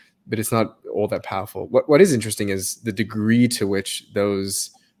all that powerful. What is interesting is the degree to which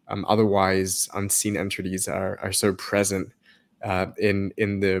those otherwise unseen entities are so present in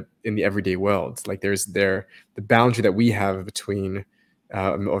the everyday world. Like there's the boundary that we have between,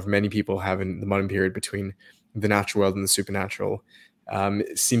 or many people have in the modern period, between the natural world and the supernatural,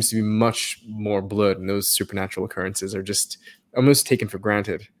 it seems to be much more blurred, and those supernatural occurrences are just almost taken for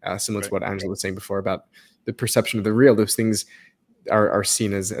granted, similar to what Angela was saying before about the perception of the real. Those things are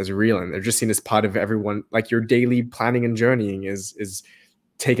seen as real, and they're just seen as part of everyone. Like your daily planning and journeying is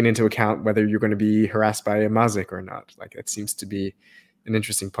taken into account, whether you're going to be harassed by a mazik or not. Like that seems to be an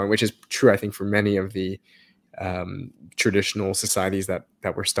interesting point, which is true, I think, for many of the traditional societies that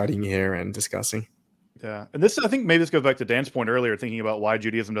we're studying here and discussing. Yeah, and this, I think maybe this goes back to Dan's point earlier, thinking about why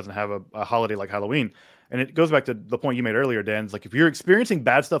Judaism doesn't have a holiday like Halloween, and it goes back to the point you made earlier, Dan. It's like if you're experiencing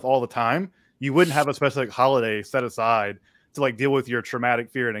bad stuff all the time, you wouldn't have a specific holiday set aside to like deal with your traumatic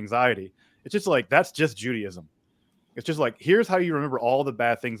fear and anxiety. It's just like that's just Judaism. It's just like here's how you remember all the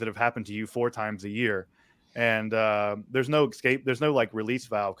bad things that have happened to you 4 times a year, and there's no escape, there's no like release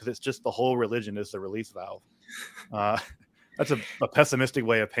valve, because it's just the whole religion is the release valve. That's a pessimistic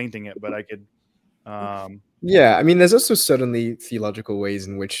way of painting it, but I could. Yeah, I mean, there's also certainly theological ways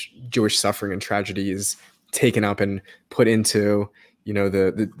in which Jewish suffering and tragedy is taken up and put into,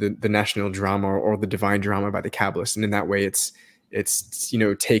 the national drama or the divine drama by the Kabbalists, and in that way, it's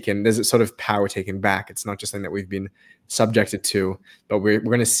taken. There's a sort of power taken back. It's not just something that we've been subjected to, but we're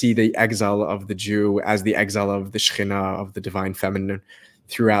going to see the exile of the Jew as the exile of the Shekhinah, of the divine feminine,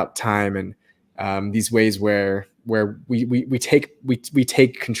 throughout time, and these ways where we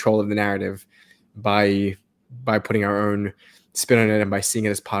take control of the narrative by putting our own spin on it and by seeing it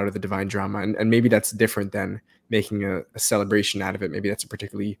as part of the divine drama. And maybe that's different than making a celebration out of it. Maybe that's a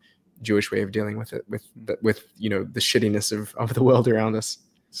particularly Jewish way of dealing with it, with the shittiness of the world around us.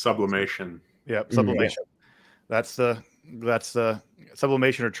 Sublimation. Yeah, sublimation. That's the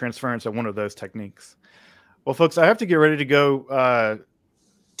sublimation or transference of one of those techniques. Well, folks, I have to get ready to go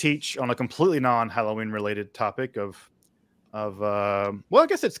teach on a completely non-Halloween related topic of well, I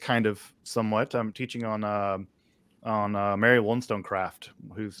guess it's kind of somewhat. I'm teaching on Mary Wollstonecraft,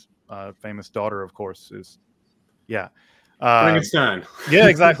 whose famous daughter, of course, is Frankenstein. Yeah,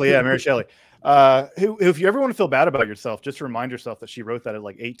 exactly. Yeah, Mary Shelley. Who, if you ever want to feel bad about yourself, just remind yourself that she wrote that at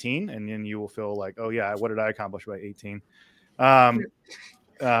like 18, and then you will feel like, oh yeah, what did I accomplish by 18? So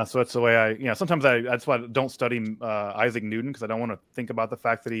that's the way sometimes that's why I don't study Isaac Newton, because I don't want to think about the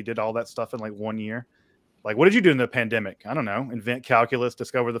fact that he did all that stuff in like 1 year. Like, what did you do in the pandemic? I don't know. Invent calculus,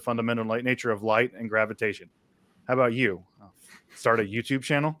 discover the fundamental nature of light and gravitation. How about you? Start a YouTube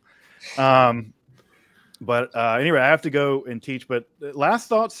channel. But anyway, I have to go and teach. But last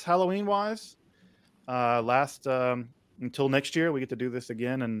thoughts, Halloween-wise? Until next year, we get to do this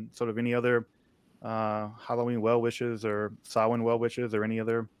again, and sort of any other Halloween well wishes or Samhain well wishes or any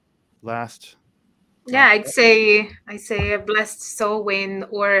other last. Yeah, I'd say a blessed Samhain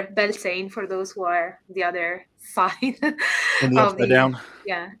or Beltane for those who are the other side In the upside down.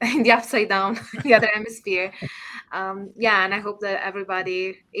 Yeah, in the upside down, the other hemisphere. Yeah, and I hope that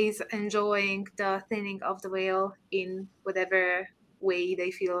everybody is enjoying the thinning of the veil in whatever way they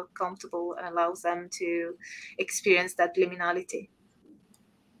feel comfortable and allows them to experience that liminality.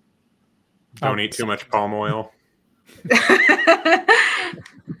 Don't eat too much palm oil.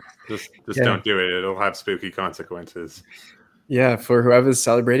 Just don't do it. It'll have spooky consequences. Yeah, for whoever's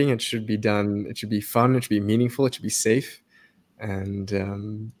celebrating, it should be done. It should be fun. It should be meaningful. It should be safe.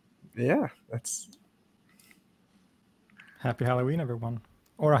 And that's. Happy Halloween, everyone,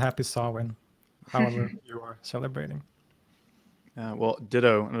 or a happy Samhain, however you are celebrating. Well,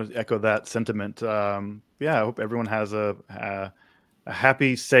 ditto. I'm going to echo that sentiment. I hope everyone has a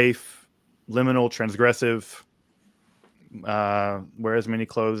happy, safe, liminal, transgressive. Wear as many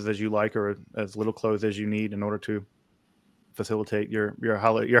clothes as you like, or as little clothes as you need in order to facilitate your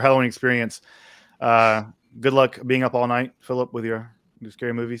Halloween experience. Good luck being up all night, Philip, with your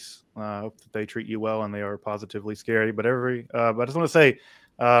scary movies. Hope that they treat you well and they are positively scary. But I just want to say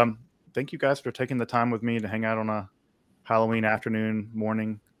thank you guys for taking the time with me to hang out on a Halloween afternoon,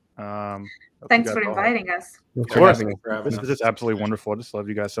 morning, Thanks for inviting us. Of course. us. This is absolutely wonderful. I just love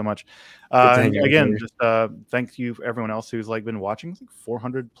you guys so much. hang And out again, here. just thank you for everyone else who's been watching. It's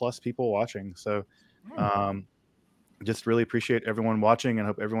 400 plus people watching. So just really appreciate everyone watching and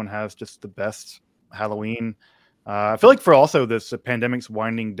hope everyone has just the best Halloween. I feel like for also this pandemic's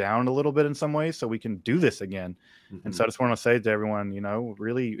winding down a little bit in some ways, so we can do this again. And so I just want to say to everyone,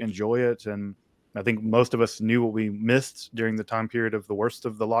 really enjoy it. And I think most of us knew what we missed during the time period of the worst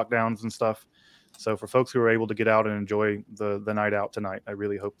of the lockdowns and stuff. So for folks who are able to get out and enjoy the night out tonight, I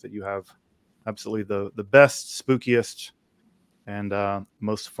really hope that you have absolutely the best, spookiest, and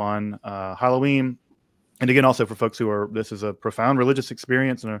most fun Halloween. And again, also for folks this is a profound religious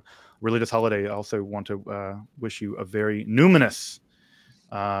experience and a religious holiday, I also want to wish you a very numinous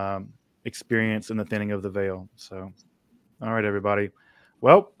experience in the thinning of the veil. So, all right, everybody.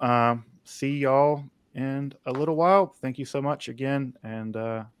 Well, see y'all in a little while. Thank you so much again, and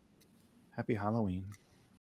happy Halloween.